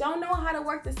 don't know how to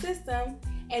work the system,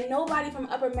 and nobody from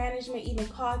upper management even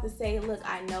called to say, look,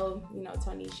 I know,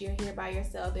 Tonice, you're here by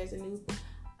yourself. There's a new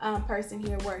person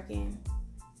here working.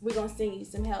 We're going to send you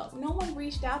some help. No one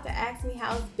reached out to ask me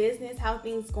how's business, how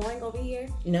things going over here.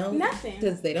 No. Nothing.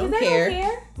 Because they don't 'Cause care. They don't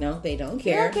care. No, they don't They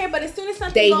care. don't care, but as soon as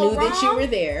something They goes knew wrong, that you were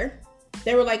there.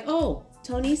 They were like, oh,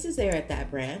 Tonice is there at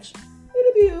that branch.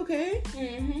 It'll be okay.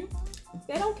 Mm-hmm.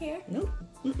 They don't care. Nope.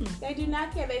 Mm-mm. They do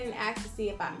not care. They didn't ask to see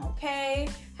if I'm okay,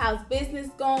 how's business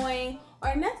going,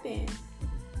 or nothing.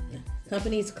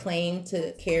 Companies claim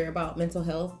to care about mental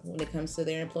health when it comes to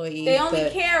their employees. They only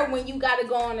but care when you got to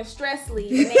go on a stress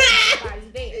leave and there's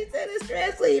nobody there. Instead of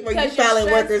stress leave, or you Because you're filing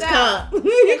stressed workers' out. comp.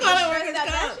 You're You calling stressed workers' out.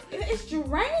 comp. It's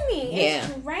draining. Yeah.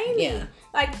 It's draining. Yeah.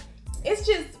 Like, it's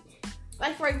just,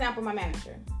 like, for example, my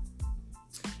manager.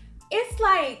 It's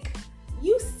like,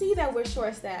 you see that we're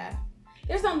short-staffed.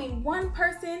 There's only one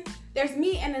person. There's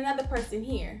me and another person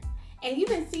here. And you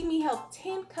can see me help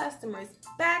 10 customers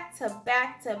back to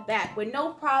back to back with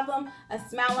no problem, a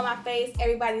smile on my face.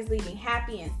 Everybody's leaving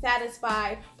happy and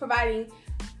satisfied, providing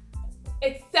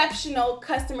exceptional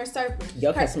customer service.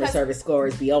 Your customer service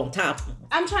scores be on top.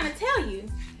 I'm trying to tell you.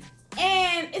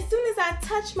 And as soon as I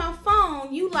touch my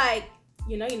phone, you like,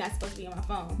 you're not supposed to be on my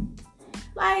phone.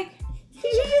 Like, did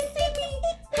you just see me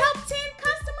help 10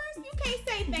 customers? You can't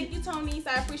say thank you, Tonice.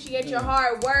 I appreciate your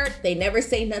hard work. They never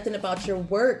say nothing about your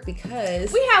work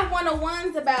because We have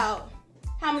 101s about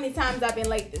how many times I've been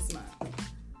late this month.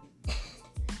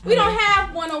 We don't have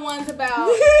 101s about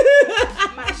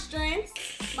my strengths,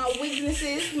 my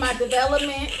weaknesses, my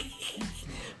development.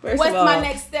 First What's of all, my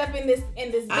next step in this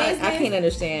business? I can't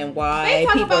understand They why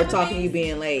talk people about are the talking to you things-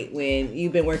 being late when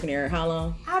you've been working there how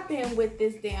long? I've been with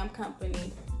this damn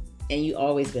company. And you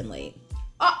always been late.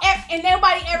 Oh, and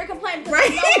nobody ever complained because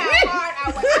they know how hard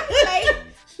I work. I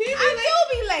be late. I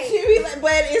do be late. She be like,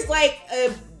 but it's like,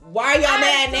 why are y'all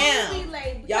mad I now? do be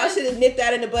late Y'all because- should have nipped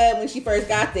that in the bud when she first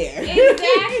got there.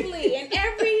 Exactly. And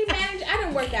every manager, I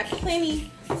done worked at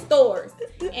plenty stores,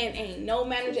 and ain't no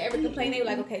manager ever complained. They were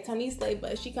like, okay, Tony's late,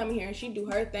 but she come here and she do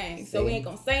her thing, so we ain't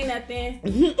gonna say nothing.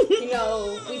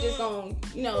 We just gonna,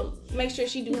 make sure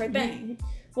she do her thing.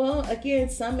 Well, again,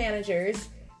 some managers,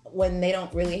 when they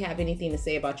don't really have anything to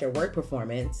say about your work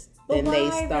performance, then But they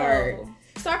why,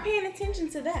 start paying attention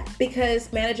to that.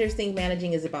 because managers think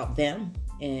managing is about them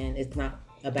and it's not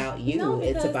about you. No,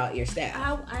 it's because about your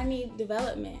staff. I need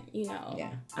development, you know.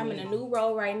 Yeah. I'm in a new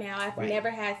role right now. I've Right. never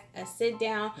had a sit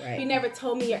down. Right. You never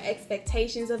told me your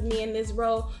expectations of me in this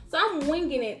role. So I'm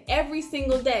winging it every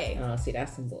single day. Oh, see,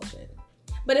 that's some bullshit.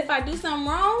 But if I do something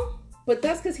wrong, But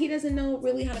that's because he doesn't know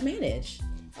really how to manage.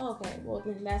 okay, well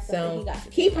then that's something So he got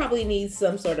to he do. probably needs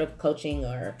some sort of coaching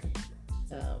or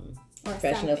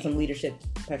professional, something. some leadership,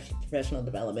 professional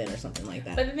development or something like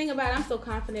that. But the thing about it, I'm so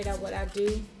confident at what I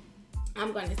do.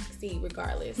 I'm going to succeed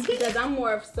regardless because I'm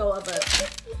more of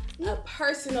a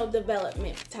personal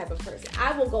development type of person.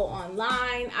 I will go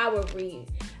online. I will read.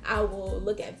 I will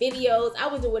look at videos. I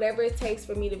will do whatever it takes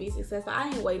for me to be successful. I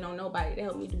ain't waiting on nobody to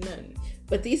help me do nothing.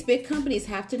 But these big companies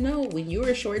have to know when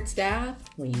you're short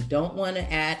staffed, when you don't want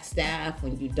to add staff,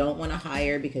 when you don't want to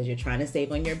hire because you're trying to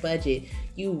save on your budget,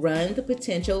 you run the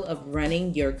potential of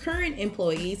running your current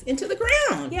employees into the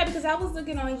ground. Yeah, because I was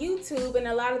looking on YouTube and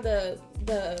a lot of the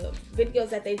videos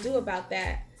that they do about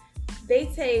that, they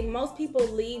say most people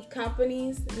leave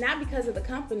companies not because of the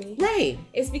company. Right.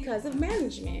 It's because of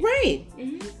management. Right.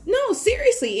 Mm-hmm. No,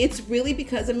 seriously, it's really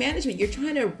because of management. You're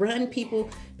trying to run people.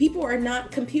 People are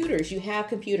not computers. You have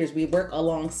computers. We work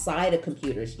alongside of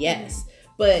computers, yes.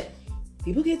 But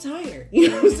people get tired. You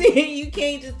know what I'm saying? You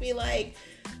can't just be like,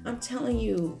 I'm telling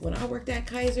you, when I worked at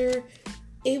Kaiser,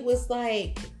 it was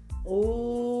like,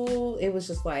 it was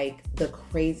just like the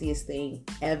craziest thing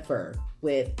ever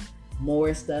with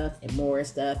more stuff and more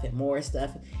stuff and more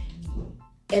stuff.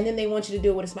 And then they want you to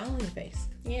do it with a smile on your face.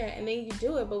 Yeah, and then you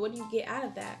do it, but what do you get out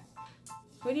of that?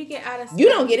 What do you get out of You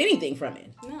don't get anything from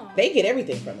it. No. They get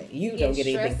everything from it. You don't get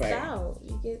anything from it. Out.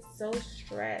 You get so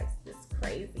stressed. It's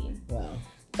crazy. Wow.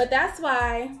 But that's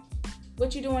why,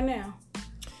 what you doing now?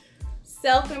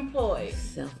 Self-employed.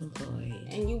 Self-employed.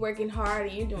 And you working hard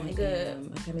and you doing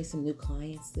good. I got me some new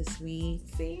clients this week.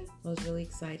 See? I was really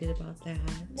excited about that.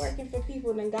 Working for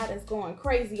people that got us going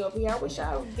crazy over here. I wish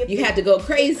I would get You had to go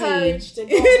crazy courage to in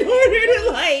go.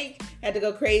 order to had to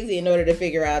go crazy in order to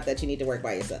figure out that you need to work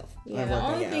by yourself. Yeah, Or the work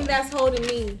on only your thing own. that's holding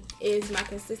me is my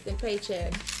consistent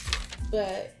paycheck.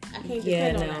 But I can't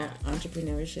depend on that.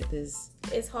 Entrepreneurship is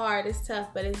It's hard, it's tough,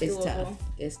 but it's doable. tough.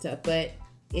 It's tough, but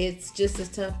it's just as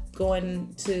tough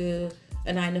going to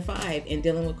a 9 to 5 and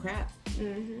dealing with crap.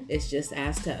 Mm-hmm. It's just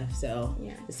as tough. So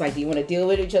Yeah. it's like, do you want to deal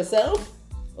with it yourself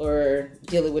or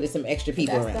deal with it some extra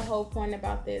people That's around? the whole point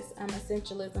about this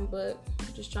essentialism book.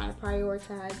 I'm just trying to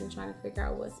prioritize and trying to figure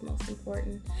out what's most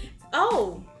important.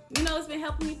 Oh, you know what's been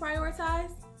helping me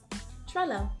prioritize?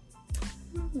 Trello.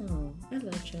 Oh, I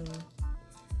love Trello.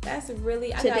 That's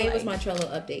really... Today was my Trello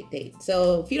update date.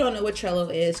 So if you don't know what Trello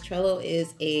is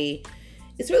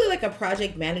it's really like a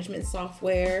project management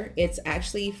software. It's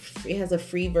actually, it has a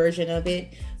free version of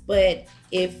it. But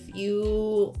if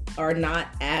you are not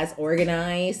as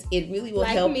organized, it really will Like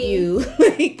help me. you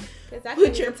I put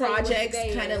couldn't your even tell you what projects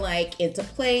today kind of is. like into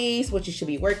place, what you should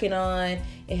be working on.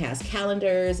 It has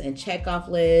calendars and checkoff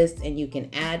lists, and you can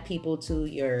add people to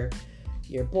your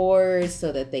boards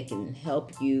so that they can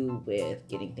help you with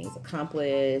getting things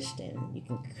accomplished, and you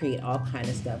can create all kind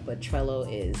of stuff. But Trello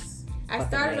is I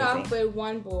started amazing. off with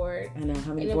one board. I know.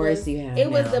 How many And boards do you have?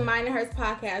 It was now? the Mine and Hers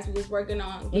podcast. We was working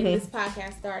on getting this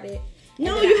podcast started.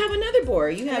 No, And then you have another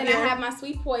board. You have And then your... I have my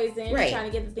Sweet Poison, Right. trying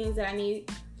to get the things that I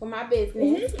need for my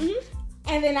business.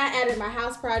 And then I added my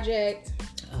house project.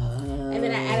 And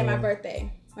then I added my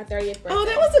birthday, my 30th birthday. Oh,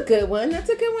 that was a good one. That's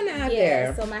a good one to add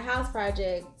there. So my house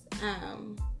project,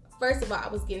 first of all, I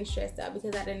was getting stressed out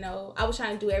because I didn't know. I was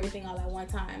trying to do everything all at one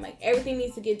time. Like, everything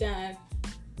needs to get done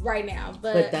right now.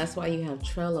 But that's why you have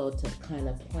Trello to kind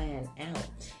of plan out.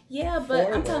 Yeah, but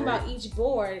I'm talking forward. about each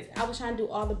board. I was trying to do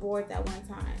all the boards at one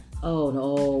time. Oh,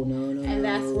 no. And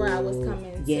that's where I was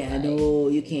coming to, Yeah, like- no,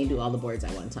 you can't do all the boards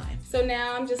at one time. So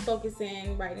now I'm just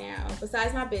focusing right now.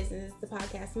 Besides my business, the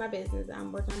podcast, my business,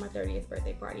 I'm working on my 30th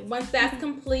birthday party. Once that's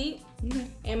complete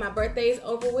and my birthday is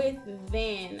over with,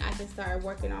 then I can start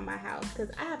working on my house. Because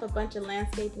I have a bunch of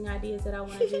landscaping ideas that I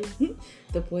want to do.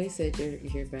 The boy said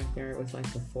your backyard was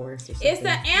like the forest or something. It's the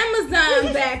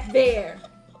Amazon back there.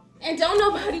 And don't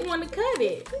nobody want to cut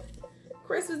it.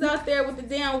 Chris was out there with the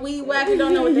damn weed whacker,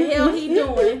 don't know what the hell he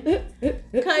doing.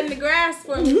 Cutting the grass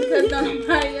for me because don't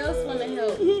nobody else want to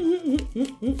help.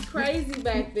 It's crazy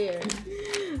back there.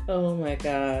 Oh my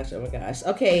gosh.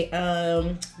 Okay,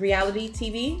 reality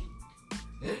TV.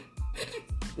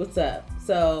 What's up?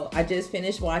 So I just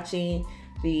finished watching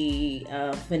the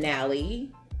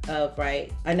finale of,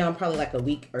 right? I know I'm probably like a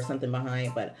week or something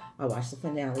behind, but I watched the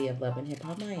finale of Love and Hip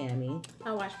Hop Miami.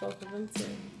 I watched both of them too.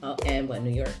 Oh, and what,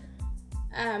 New York?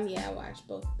 Yeah, I watched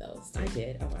both of those. I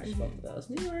did. I watched both of those.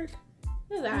 New York.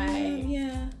 It was alright.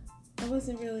 Yeah. I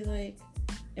wasn't really like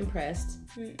impressed.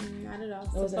 Not at all.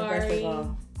 I wasn't impressed at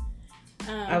all.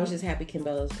 I was just happy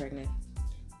Kimbella was pregnant.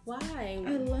 Why?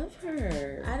 I love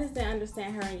her. I just didn't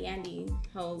understand her and Yandy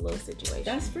whole little situation.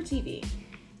 That's for TV.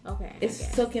 Okay.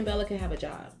 It's so Kimbella can have a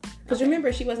job. Because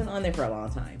remember, she wasn't on there for a long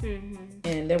time.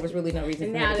 And there was really no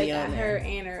reason for her to be on there. And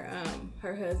now they got her and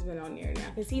her husband on there now.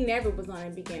 Because he never was on in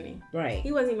the beginning. Right.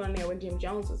 He wasn't even on there when Jim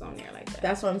Jones was on there like that.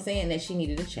 That's what I'm saying, that she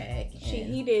needed a check.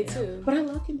 He did too. But I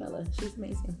love Kimbella. She's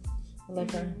amazing. I love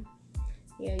her.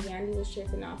 Yeah, Yandy was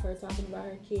tripping off her talking about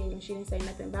her kids when she didn't say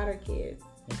nothing about her kids.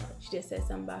 She just said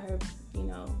something about her,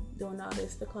 doing all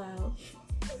this for clout.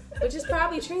 Which is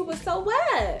probably true, but so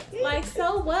what? Like,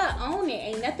 so what? Own it.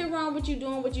 Ain't nothing wrong with you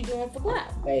doing what you're doing for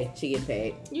clout. Hey, she getting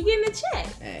paid. You getting a check.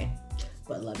 Hey.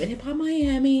 But Love and Hip Hop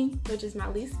Miami. Which is my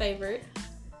least favorite.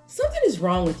 Something is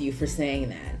wrong with you for saying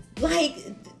that. Like,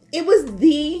 it was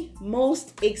the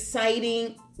most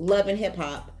exciting Love and Hip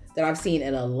Hop that I've seen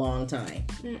in a long time.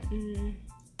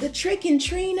 The Trick and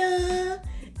Trina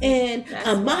and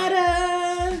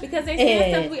Amada. Because they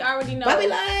said stuff we already know. Bobby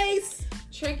Lights.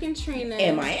 Trick and Trina.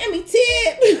 And Miami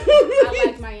Tip. I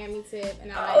like Miami Tip.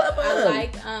 And I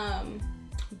like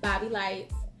Bobby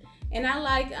Lights. And I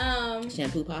like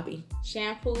Shampoo Poppy.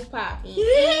 Shampoo Poppy.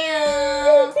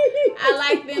 Yeah. I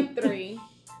like them three.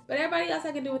 But everybody else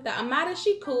I can do with that. Amada,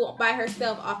 she cool by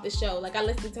herself off the show. Like, I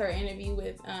listened to her interview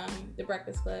with The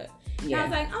Breakfast Club. And I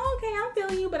was like, oh, okay, I'm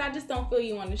feeling you, but I just don't feel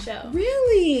you on the show.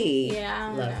 Really? Yeah, I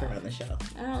don't love her on the show.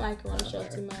 I don't like her on the show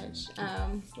too much.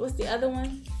 What's the other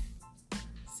one?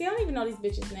 See, I don't even know these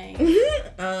bitches' names.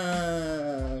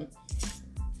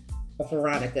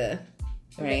 Veronica,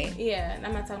 right? Yeah, and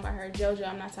I'm not talking about her. JoJo,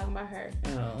 I'm not talking about her.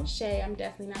 Oh. Shay, I'm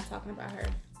definitely not talking about her.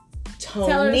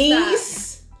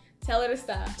 Tonyce. Tell her to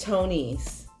stop.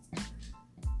 Tonyce.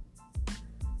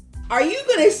 Are you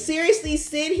gonna seriously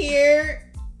sit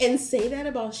here and say that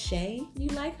about Shay? You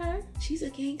like her? She's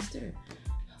a gangster.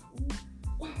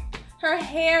 Her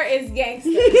hair is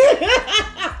gangster.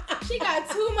 She got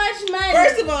too much money.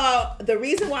 First of all, the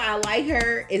reason why I like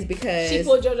her is because she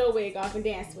pulled JoJo wig off and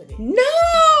danced with it. No,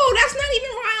 that's not even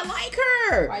why I like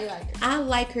her. Why you like her? I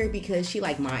like her because she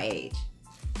like my age.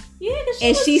 Yeah,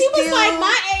 because she was like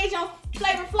my age on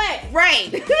Flavor Flav. Right.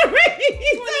 20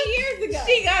 years ago.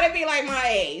 She gotta be like my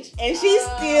age. And she's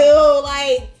still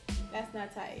like... That's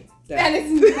not tight. That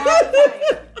is not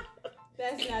tight.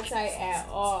 That's not tight at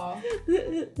all.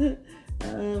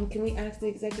 Can we ask the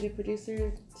executive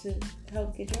producer to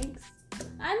help get drinks?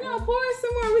 I know. Pour us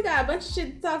some more. We got a bunch of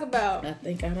shit to talk about. I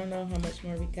don't know how much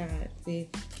more we got.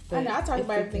 I know. I talked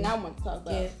about everything I want to talk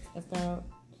about. About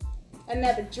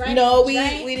another drink. No, we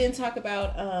didn't talk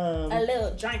about a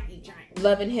little drinky drink.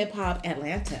 Love and Hip Hop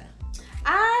Atlanta.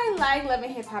 I like Love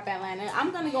and Hip Hop Atlanta.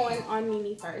 I'm gonna go in on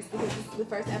Mimi first because this is the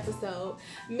first episode.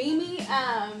 Mimi,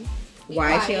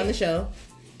 why is she on the show?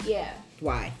 Yeah.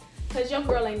 Why? Because your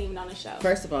girl ain't even on the show.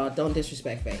 First of all, don't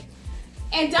disrespect Faith.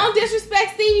 And don't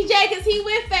disrespect Stevie J because he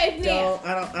with Faith now.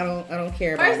 I don't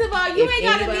care about. First of all, you ain't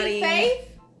gotta be Faith.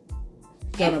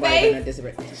 Don't nobody gonna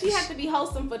disrespect. She had to be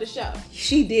wholesome for the show.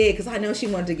 She did, because I know she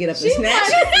wanted to get up and snatch.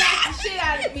 She wanted to snatch the shit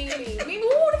out of Mimi. Mimi,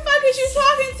 who the fuck is you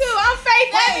talking to? I'm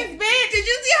Faith Evans, bitch. Did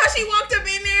you see how she walked up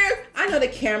in there? I know the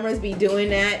cameras be doing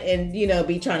that and,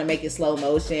 be trying to make it slow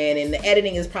motion. And the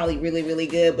editing is probably really, really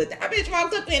good. But that bitch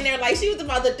walked up in there like she was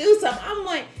about to do something. I'm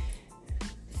like,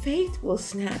 Faith will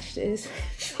snatch this.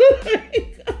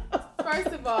 First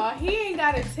of all, he ain't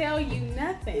gotta tell you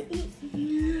nothing.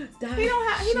 He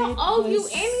don't owe you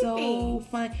anything. So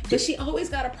fun, but she always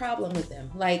got a problem with them.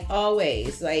 Like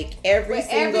always, like everybody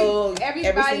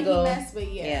he messed with.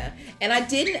 Yeah. And I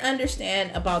didn't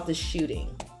understand about the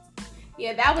shooting.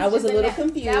 Yeah, that was. I was a little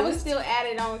confused. That was still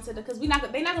added on to because they're not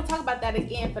gonna talk about that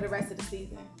again for the rest of the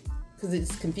season. Because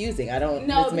it's confusing. I don't.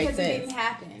 No, because it didn't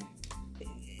happen.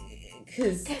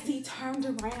 Because he turned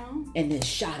around and then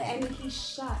shot at me. And he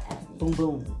shot at me. Boom,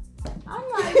 boom.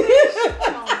 I'm like, bitch,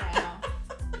 come on now.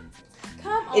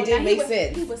 Come on. It didn't make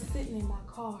sense. He was sitting in my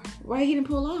car. Why he didn't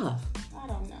pull off? I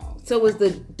don't know. So was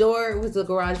the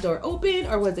garage door open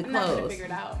or was it closed? I'm not gonna figure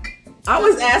it out. I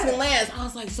was asking Lance. I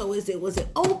was like, so was it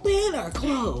open or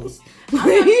closed? I'm not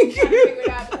trying to figure it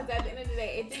out because at the end of the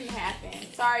day, it didn't happen.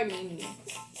 Sorry, Mimi.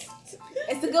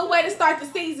 It's a good way to start the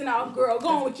season off, girl.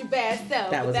 Going with your bad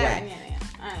self. That was right.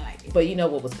 I didn't like it. But you know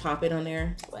what was popping on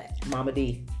there? What? Mama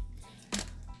D.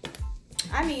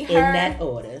 I need her. In that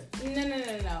order.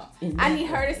 No. I need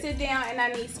her to sit down and I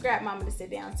need Scrap Mama to sit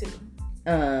down too.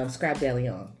 Scrap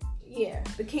DeLeon. Yeah,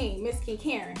 the king, Miss King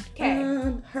Karen. Okay.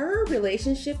 Her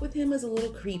relationship with him is a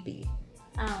little creepy.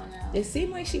 I don't know. It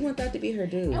seemed like she wanted that to be her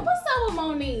dude. And what's up with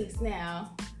Moniece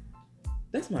now?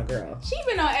 That's my girl. She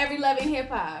been on every Love and Hip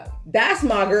Hop. That's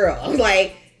my girl.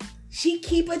 Like, she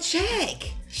keep a check.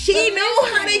 She But know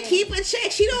how to listen. keep a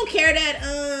check. She don't care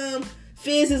that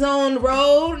Fizz is on the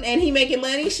road and he making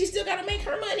money. She still gotta make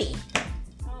her money.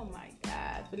 Oh my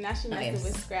God. But now she I am-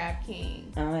 messing with Scrap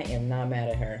King. I am not mad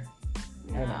at her.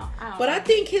 No, know. I don't But I like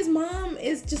think his mom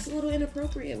is just a little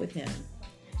inappropriate with him.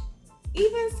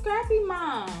 even Scrappy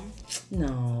mom.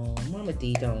 No, Mama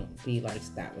D don't be like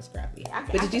that with Scrappy. I-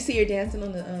 But did you see her dancing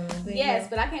on the thing? Yes,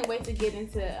 but I can't wait to get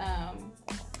into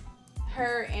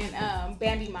her and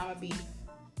Bambi Mama beef.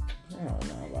 I don't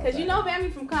know about Because you that. know Bambi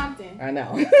from Compton. I know.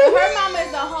 So her mama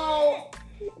is a whole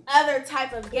other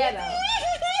type of ghetto.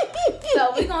 So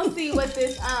we're gonna see what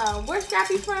this where's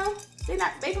Scrappy from?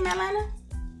 They from Atlanta?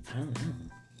 I don't know.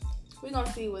 We're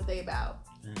gonna see what they about.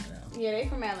 I don't know. Yeah, they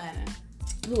from Atlanta.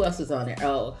 Who else is on there?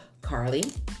 Oh, Carly.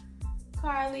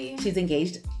 Carly. She's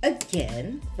engaged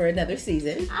again for another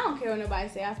season. I don't care what nobody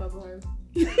say, I fuck with her.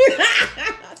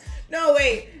 No,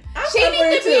 wait. I She fuck with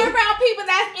needs to her be too. around people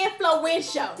that's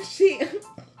influential. She.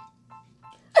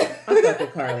 I fuck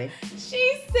with Carly. She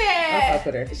I said fuck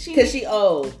with her she- because she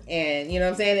old, and you know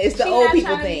what I'm saying. It's the she old not people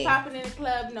trying to be thing. popping in the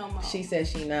club no more. She says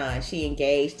she not. She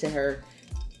engaged to her.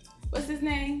 What's his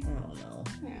name? I don't know.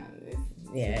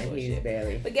 Yeah, Yeah, he's bullshit.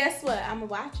 barely. But guess what? I'm gonna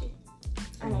watch it.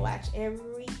 I'm gonna watch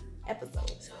every episode.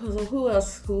 So who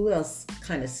else? Who else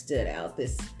kind of stood out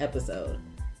this episode?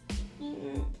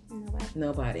 Nobody.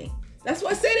 Nobody. That's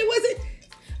why I said it wasn't.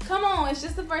 Come on, it's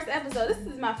just the first episode. This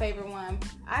is my favorite one.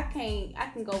 I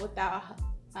can go without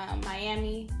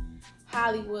Miami,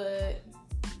 Hollywood.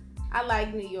 I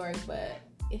like New York, but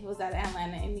if it was at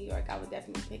Atlanta and New York, I would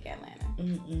definitely pick Atlanta.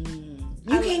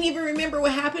 You can't even remember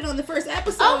what happened on the first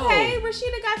episode. Okay,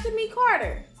 Rashida got to meet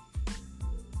Carter.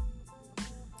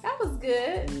 That was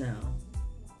good. No.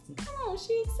 Come on,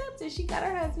 she accepted. She got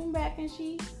her husband back, and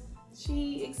she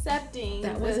accepting.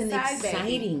 That the wasn't side baby.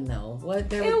 exciting though. What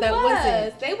there It that was.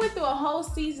 wasn't. They went through a whole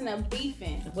season of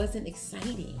beefing. It wasn't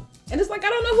exciting. And it's like I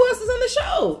don't know who else is on the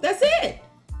show. That's it.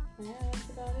 Yeah, that's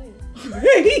about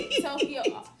it. Right?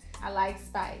 Tokyo. I like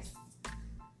Spice.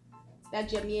 That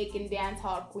Jamaican dance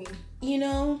hall queen. You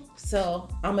know, so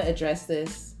I'm gonna address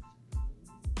this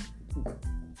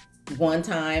one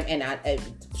time, and I'm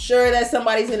sure that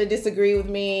somebody's gonna disagree with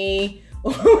me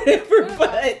or whatever. What about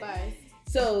But Spice?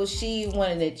 so she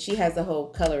wanted it. She has the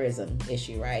whole colorism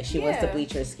issue, right? She wants to Yeah.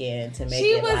 bleach her skin to make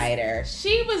She it was- lighter.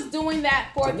 She was doing that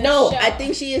for the No, show. I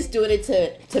think she is doing it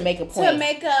to make a point. to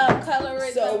make up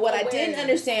colorism. So what I didn't awareness.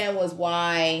 understand was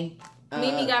why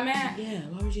Mimi got mad. Yeah,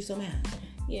 why was you so mad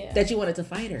Yeah. that you wanted to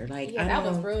fight her? Like, Yeah, I that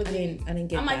don't, was rude. I didn't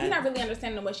get I'm like, that. you're not really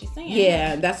understanding what she's saying.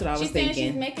 Yeah, that's what I was She's saying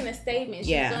thinking. she's making a statement. She's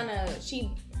Yeah. she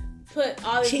put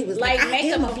all this She was like, I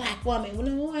makeup am a on- black woman. Well,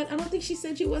 no, I don't think she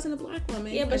said she wasn't a black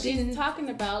woman. Yeah, I but she's didn't- talking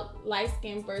about light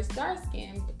skin versus dark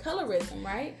skin colorism,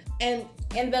 right? and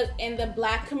In the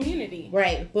black community.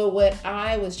 right. But what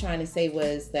I was trying to say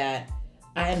was that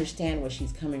I understand where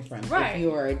she's coming from. Right. If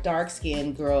you're a dark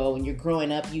skinned girl and you're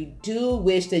growing up, you do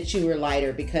wish that you were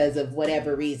lighter because of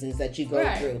whatever reasons that you go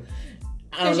Right. through.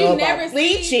 I 'Cause don't you know never about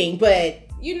see- bleaching, but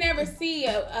You never see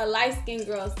a light skinned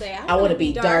girl say, I want to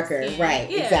be darker. dark-skinned." Right.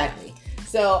 Yeah. Exactly.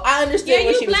 So I Yeah, understand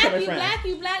where you she was black, coming you from. black,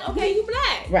 you black. Okay, you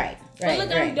black. Right. But Right. look,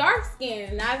 right. I'm dark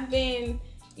skinned and I've been,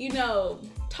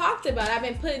 talked about. I've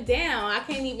been put down. I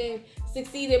can't even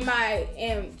succeed in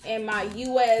my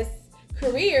US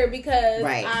career because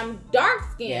Right. I'm dark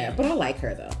skinned. Yeah, but I like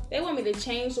her though. They want me to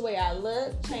change the way I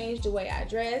look, change the way I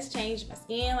dress, change my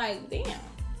skin. Like, damn.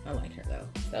 I like her though.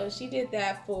 So she did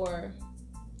that for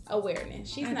awareness.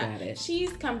 She's I not. got it.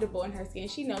 She's comfortable in her skin.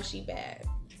 She knows she bad.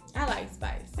 I like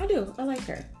Spice. I do. I like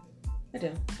her. I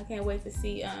do. I can't wait to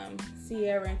see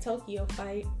Sierra and Tokyo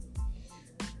fight.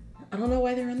 I don't know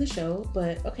why they're on the show,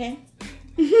 but okay.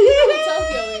 You know who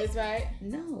Tokyo is, right?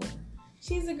 No.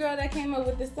 She's the girl that came up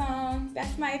with the song.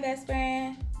 That's my best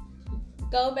friend.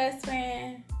 Go best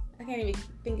friend. I can't even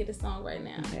think of the song right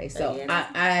now. Okay, But so yeah,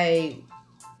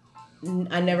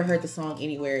 I never heard the song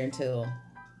anywhere until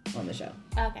on the show.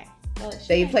 okay. Well, she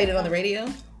They made played that it on the song. radio,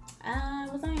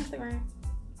 It was on Instagram.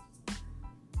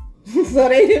 so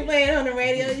they didn't play it on the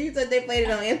radio. You said they played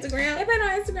it on They Instagram. played it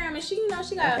on Instagram, and she,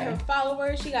 she got Okay. her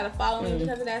followers. She got a following Mhm.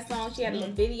 because of that song. She had a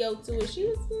little video to it. She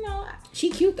was, She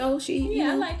cute though.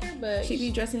 I like her, but she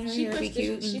be dressing her hair, be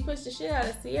cute. She pushed the shit out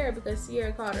of Sierra because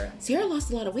Sierra called her. Sierra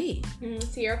lost a lot of weight.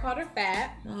 Sierra called her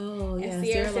fat. Oh yeah, And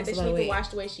Sierra said lost that a she lot of need to weight. watch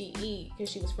the way she eat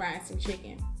because she was frying some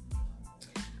chicken.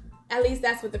 At least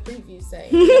that's what the previews say.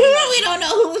 We don't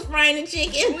know who was frying the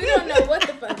chicken. We don't know what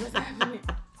the fuck was happening.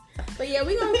 But yeah,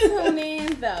 we gonna tune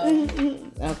in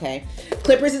though. Okay,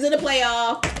 Clippers is in the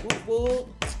playoff. Whoop,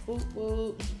 whoop, whoop,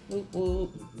 whoop. Whoop,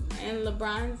 whoop. And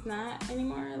LeBron's not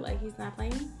anymore. Like, he's not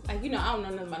playing. Like, you know, I don't know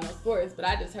nothing about no sports, but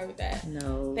I just heard that.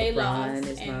 No, They LeBron lost,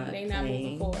 is and not they not moving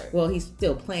playing. forward. Well, he's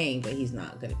still playing, but he's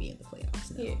not going to be in the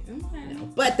playoffs. No. Yeah, okay. No.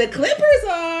 But the Clippers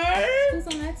are. Who's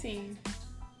on that team?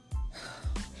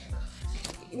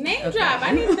 Name Okay. drop.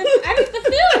 I need to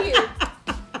feel you.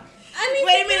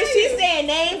 Wait a minute, she's saying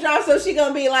name drop, so she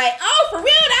gonna be like, "Oh, for real?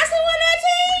 That's who on that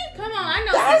team?" Come on, I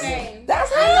know That's- some names.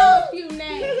 that's I her. know a few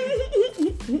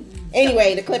names.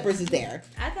 Anyway, the Clippers is there.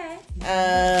 Okay.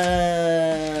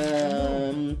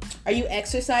 Are you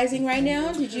exercising right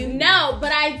now? Did you? No,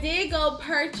 but I did go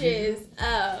purchase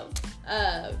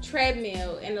a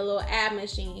treadmill and a little ab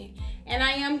machine, and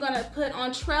I am gonna put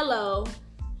on Trello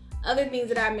other things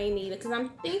that I may need because I'm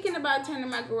thinking about turning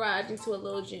my garage into a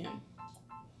little gym.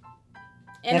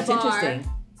 And That's a bar.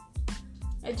 interesting.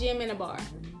 A gym and a bar.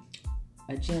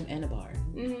 A gym and a bar.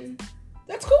 hmm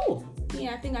That's cool.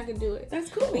 Yeah, I think I can do it. That's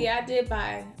cool. But yeah, I did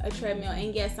buy a treadmill,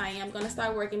 and yes, I am gonna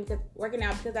start working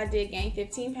out because I did gain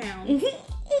 15 pounds.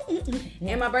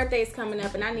 And my birthday is coming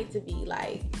up, and I need to be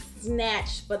like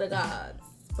snatched for the gods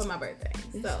for my birthday.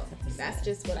 So that's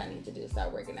just what I need to do: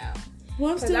 start working out.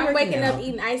 Well, I'm Because still I'm working waking out. up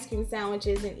eating ice cream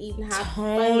sandwiches and eating hot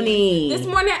Tony. Funyuns. This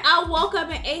morning I woke up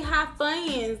and ate hot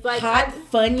Funyuns. Like Hot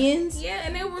Funyuns? yeah,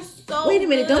 and they were so Wait a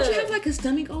minute, good. don't you have like a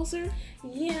stomach ulcer?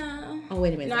 Yeah. Oh,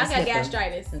 wait a minute. No, I got skipped them.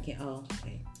 gastritis. Okay, oh,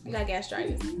 okay. I got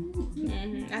gastritis.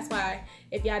 That's why,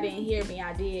 if y'all didn't hear me,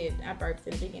 I burped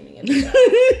in the beginning of the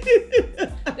show.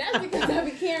 That's because I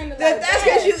be carrying a lot of That's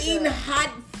because you gas, eating girl.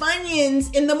 hot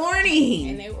Funyuns in the morning.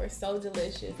 And they were so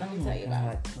delicious. Let me Oh tell my you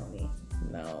about it. God, Tony.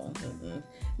 No. Mm-mm.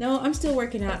 No, I'm still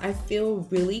working out. I feel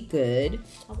really good.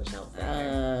 I wish I was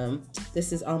there.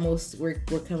 This is almost, we're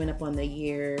coming up on the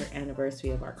year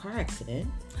anniversary of our car accident.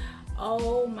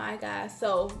 Oh my God.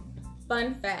 So,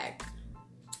 fun fact.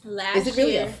 Last Is it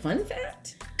really year, a fun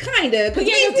fact? Kind of, because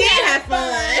Yeah, we we did had have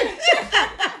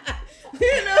fun.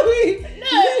 You know,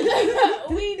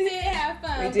 we did have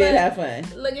fun. we did have fun.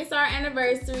 Look, it's our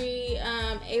anniversary,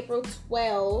 April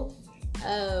 12th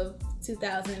of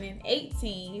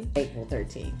 2018. April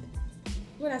 13th.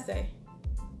 What did I say?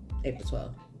 April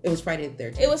 12th. It was Friday the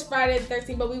 13th. It was Friday the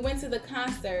 13th, but we went to the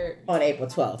concert on April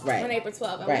 12th, right? on April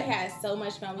 12th, and Right. we had so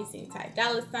much fun. We seen Ty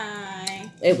Dolla $ign.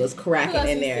 It was Who cracking else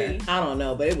in we there. see? I don't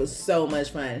know, but it was so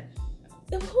much fun.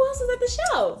 Who else was at the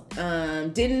show?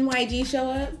 Didn't YG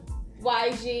show up?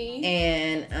 YG.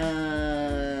 And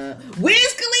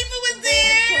Wiz Khalifa was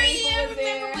there. Khalifa Yeah, was remember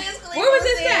there. Wiz Khalifa Where was was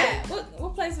this there. at?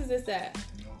 What place was this at?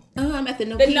 At the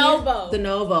The Novo. The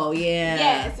Novo, yeah.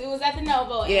 Yes, it was at the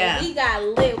Novo. And Yeah. we got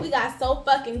lit. We got so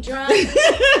fucking drunk. we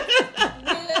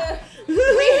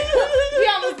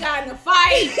almost got in a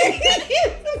fight.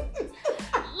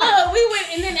 Look, we went,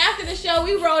 and then after the show,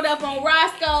 we rolled up on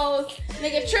Roscoe's.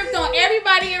 Nigga tripped on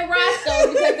everybody in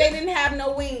Roscoe's because they didn't have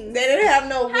no wings. They didn't have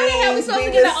no wings. How the hell we supposed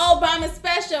to get an Obama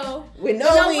special with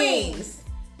no wings?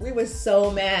 We were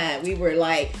so mad. We were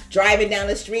like driving down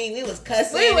the street. We was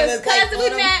cussing. We It was like, cussing,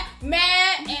 we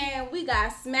mad, and we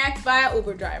got smacked by an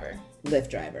Uber driver,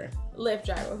 Lyft driver.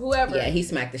 whoever. Yeah, he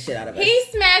smacked the shit out of us. He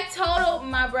smacked total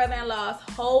my brother-in-law's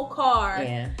whole car.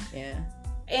 Yeah.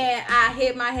 And I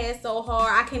hit my head so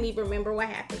hard, I can't even remember what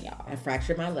happened, y'all. I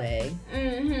fractured my leg,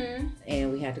 Mm-hmm.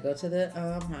 and we had to go to the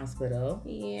hospital.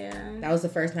 Yeah. That was the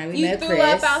first time we You met threw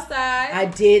Chris. up outside. I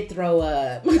did throw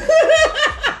up. You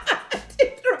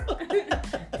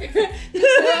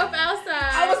threw up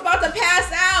outside. I was about to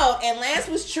pass out, and Lance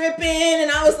was tripping, and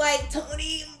I was like,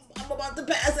 Tony, I'm about to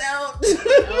pass out.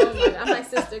 Oh my God. I'm like,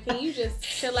 sister, can you just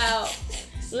chill out?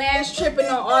 Lance tripping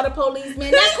on all the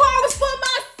policemen. That car was for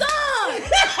my son.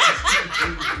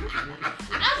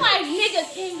 I'm like,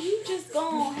 nigga, can you just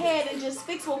go ahead and just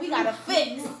fix what we gotta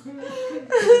fix?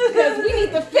 Because we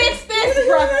need to fix this,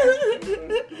 brother.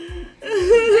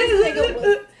 This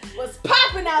nigga was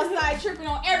popping outside, tripping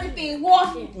on everything,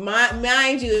 walking.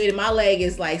 Mind you, my leg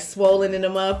is like swollen in the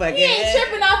motherfucker. He ain't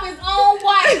tripping off his own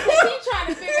wife because he's trying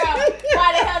to figure out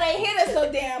why the hell they hit us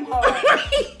so damn hard.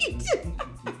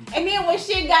 And then when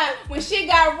shit got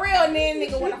real, then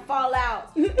nigga wanna fall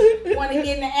out, wanna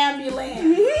get in the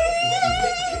ambulance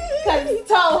because his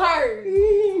toe hurt.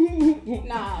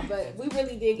 Nah, but we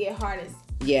really did get hardest.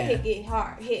 Yeah. Hit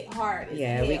hard. As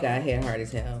Yeah, hell. we got hit hard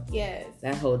as hell. Yes.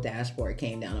 That whole dashboard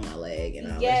came down on my leg,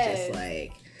 and I was Yes. just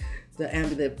like, the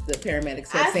paramedics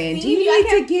I kept saying, seen "Do you you. I need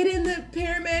kept- to get in the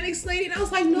paramedics, lady?" And I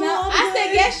was like, "No, No, I'm I said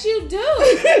good." yes, you do.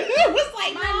 I was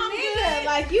like, My "No, I'm nigga, good."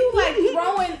 like you like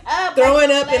throwing up, Throwing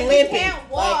like, up like and you limping. can't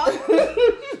walk.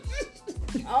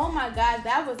 Like- Oh my God,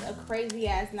 that was a crazy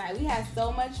ass night. We had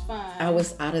so much fun. I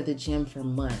was out of the gym for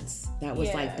months. That was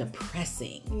Yeah. like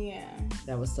depressing. Yeah.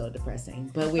 That was so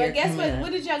depressing. But we're But guess what? coming up.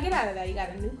 What did y'all get out of that? You got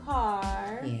a new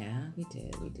car. Yeah, we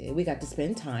did. We got to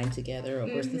spend time together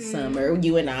over the Mhm. summer.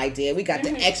 You and I did. We got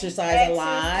to exercise a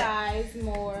lot. Exercise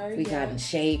more. We yeah. got in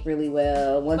shape really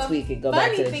well. Once But we could go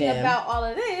back to the Funny thing gym. about all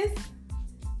of this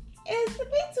is the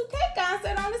B2K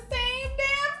concert on the same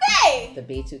damn day. The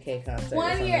B2K concert. is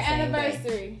 1 on year the same day.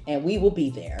 anniversary. And we will be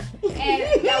there. And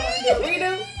y'all want to do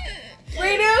redo?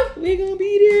 Redo? We gonna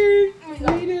be there. We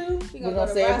gonna- Redo. We We're gonna gonna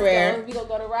go say to a prayer. Roscoe. We gonna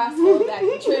go to Roscoe. Got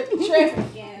the trip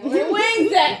again. Where the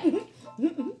wings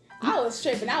at? I was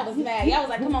tripping. I was mad. Y'all was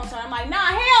like, come on, Tony. I'm like, nah,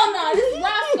 hell no. This is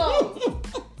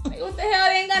Roscoe. Like, what the hell?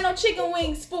 They ain't got no chicken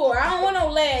wings for. I don't want no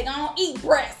leg. I don't eat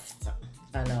breast.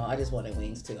 I know. I just wanted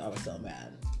wings too. I was so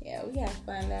mad. Yeah, we had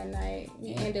fun that night.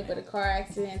 We ended with a car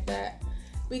accident that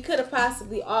we could have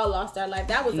possibly all lost our life.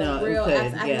 That was No, a we real could,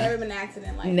 accident. I've yeah. never been in an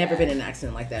accident like that. Never been in an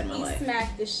accident like that in my He life.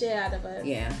 smacked the shit out of us.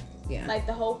 Yeah. Yeah. Like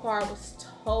the whole car was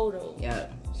total.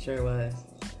 Yep. Sure was.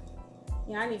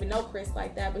 Yeah, I didn't even know Chris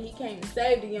like that, but he came and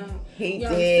saved the young He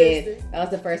young did. sister. That was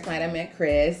the first night I met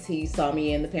Chris. He saw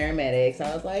me in the paramedics.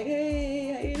 I was like,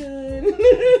 hey, how you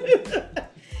doing?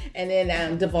 And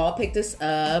then Duvall picked us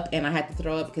up, and I had to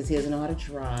throw up because he doesn't know how to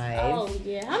drive. Oh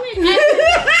yeah, how many accidents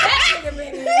that nigga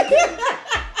been in?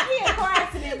 He in a car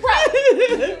accident,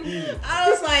 probably. I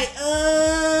was like,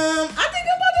 I think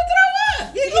I'm about to throw up.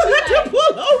 You're gonna have to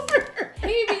pull over.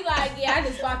 He be like, yeah, I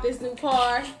just bought this new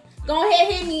car. Go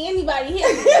ahead, hit me. Anybody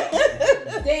hit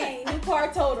me. Dang, new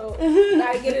car total.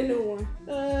 Gotta get a new one.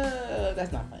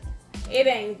 That's not funny. It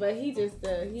ain't, but he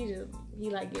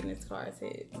like getting his cars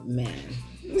hit. Man.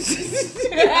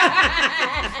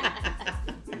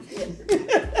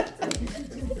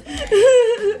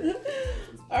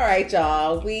 All right,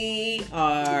 y'all. We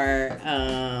are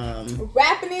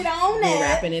Wrapping it on we're up.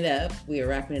 wrapping it up. We are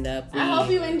wrapping it up. I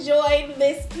hope you enjoyed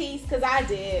this piece, because I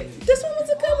did. This one was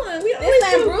a good one. We This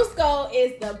always do. Lambrusco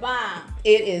is the bomb.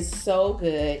 It is so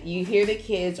good. You hear the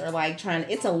kids are like trying.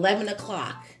 It's 11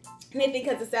 o'clock, And they think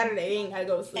because it's Saturday, they ain't gotta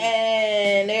go to sleep.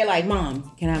 and they're like,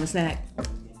 "Mom, can I have a snack?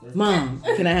 Mom,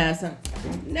 can I have some?"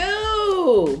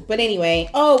 No. But anyway,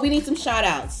 we need some shout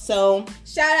outs. So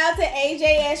Shout out to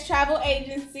AJS Travel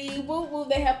Agency. Woo woo,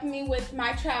 they're helping me with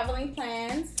my traveling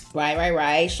plans.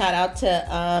 right. Shout out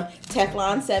to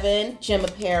Teflon 7 Gym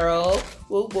Apparel,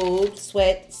 whoop whoop,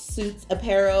 sweatsuits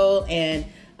apparel, and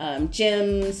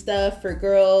gym stuff for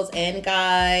girls and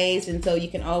guys. And so you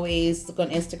can always look on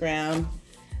Instagram.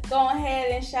 Go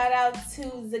ahead and shout out to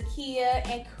Zakia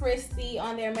and Christy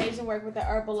on their amazing work with the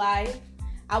Herbalife.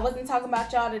 I wasn't talking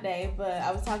about y'all today, but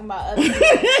I was talking about other people.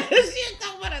 She's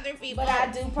talking about other people. But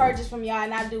I do purchase from y'all,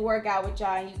 and I do work out with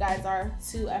y'all, and you guys are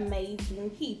two amazing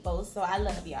people, so I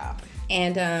love y'all.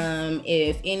 And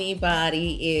if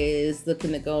anybody is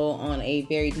looking to go on a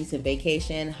very decent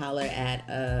vacation, holler at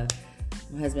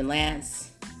my husband Lance,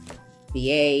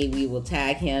 BA. We will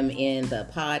tag him in the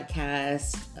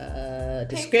podcast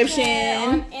description Picture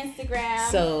on Instagram.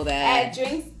 so At that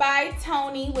Drinks by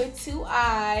Tony with 2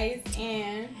 I's,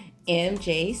 and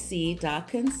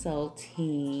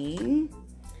mjc.consulting.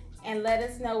 and let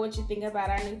us know what you think about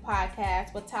our new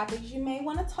podcast, what topics you may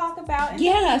want to talk about. In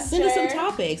Yeah, the send us some future.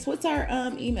 topics. What's our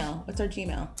email? What's our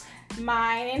Gmail?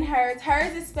 Mine and hers.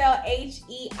 Hers is spelled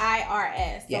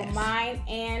HEIRS. So Yes. mine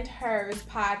and hers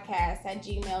podcast at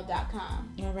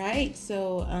gmail.com. All right.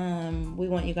 So we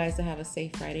want you guys to have a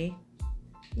safe Friday.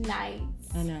 Night.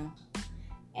 I know.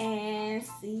 And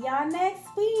see y'all next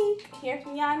week. Hear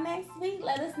from y'all next week.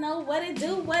 Let us know what it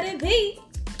do, what it be.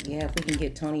 Yeah, if we can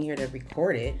get Tony here to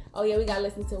record it. Oh yeah, we gotta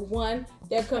listen to 1.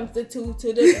 There comes the 2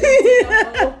 to the 3 to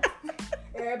the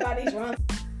 4. Everybody's drunk.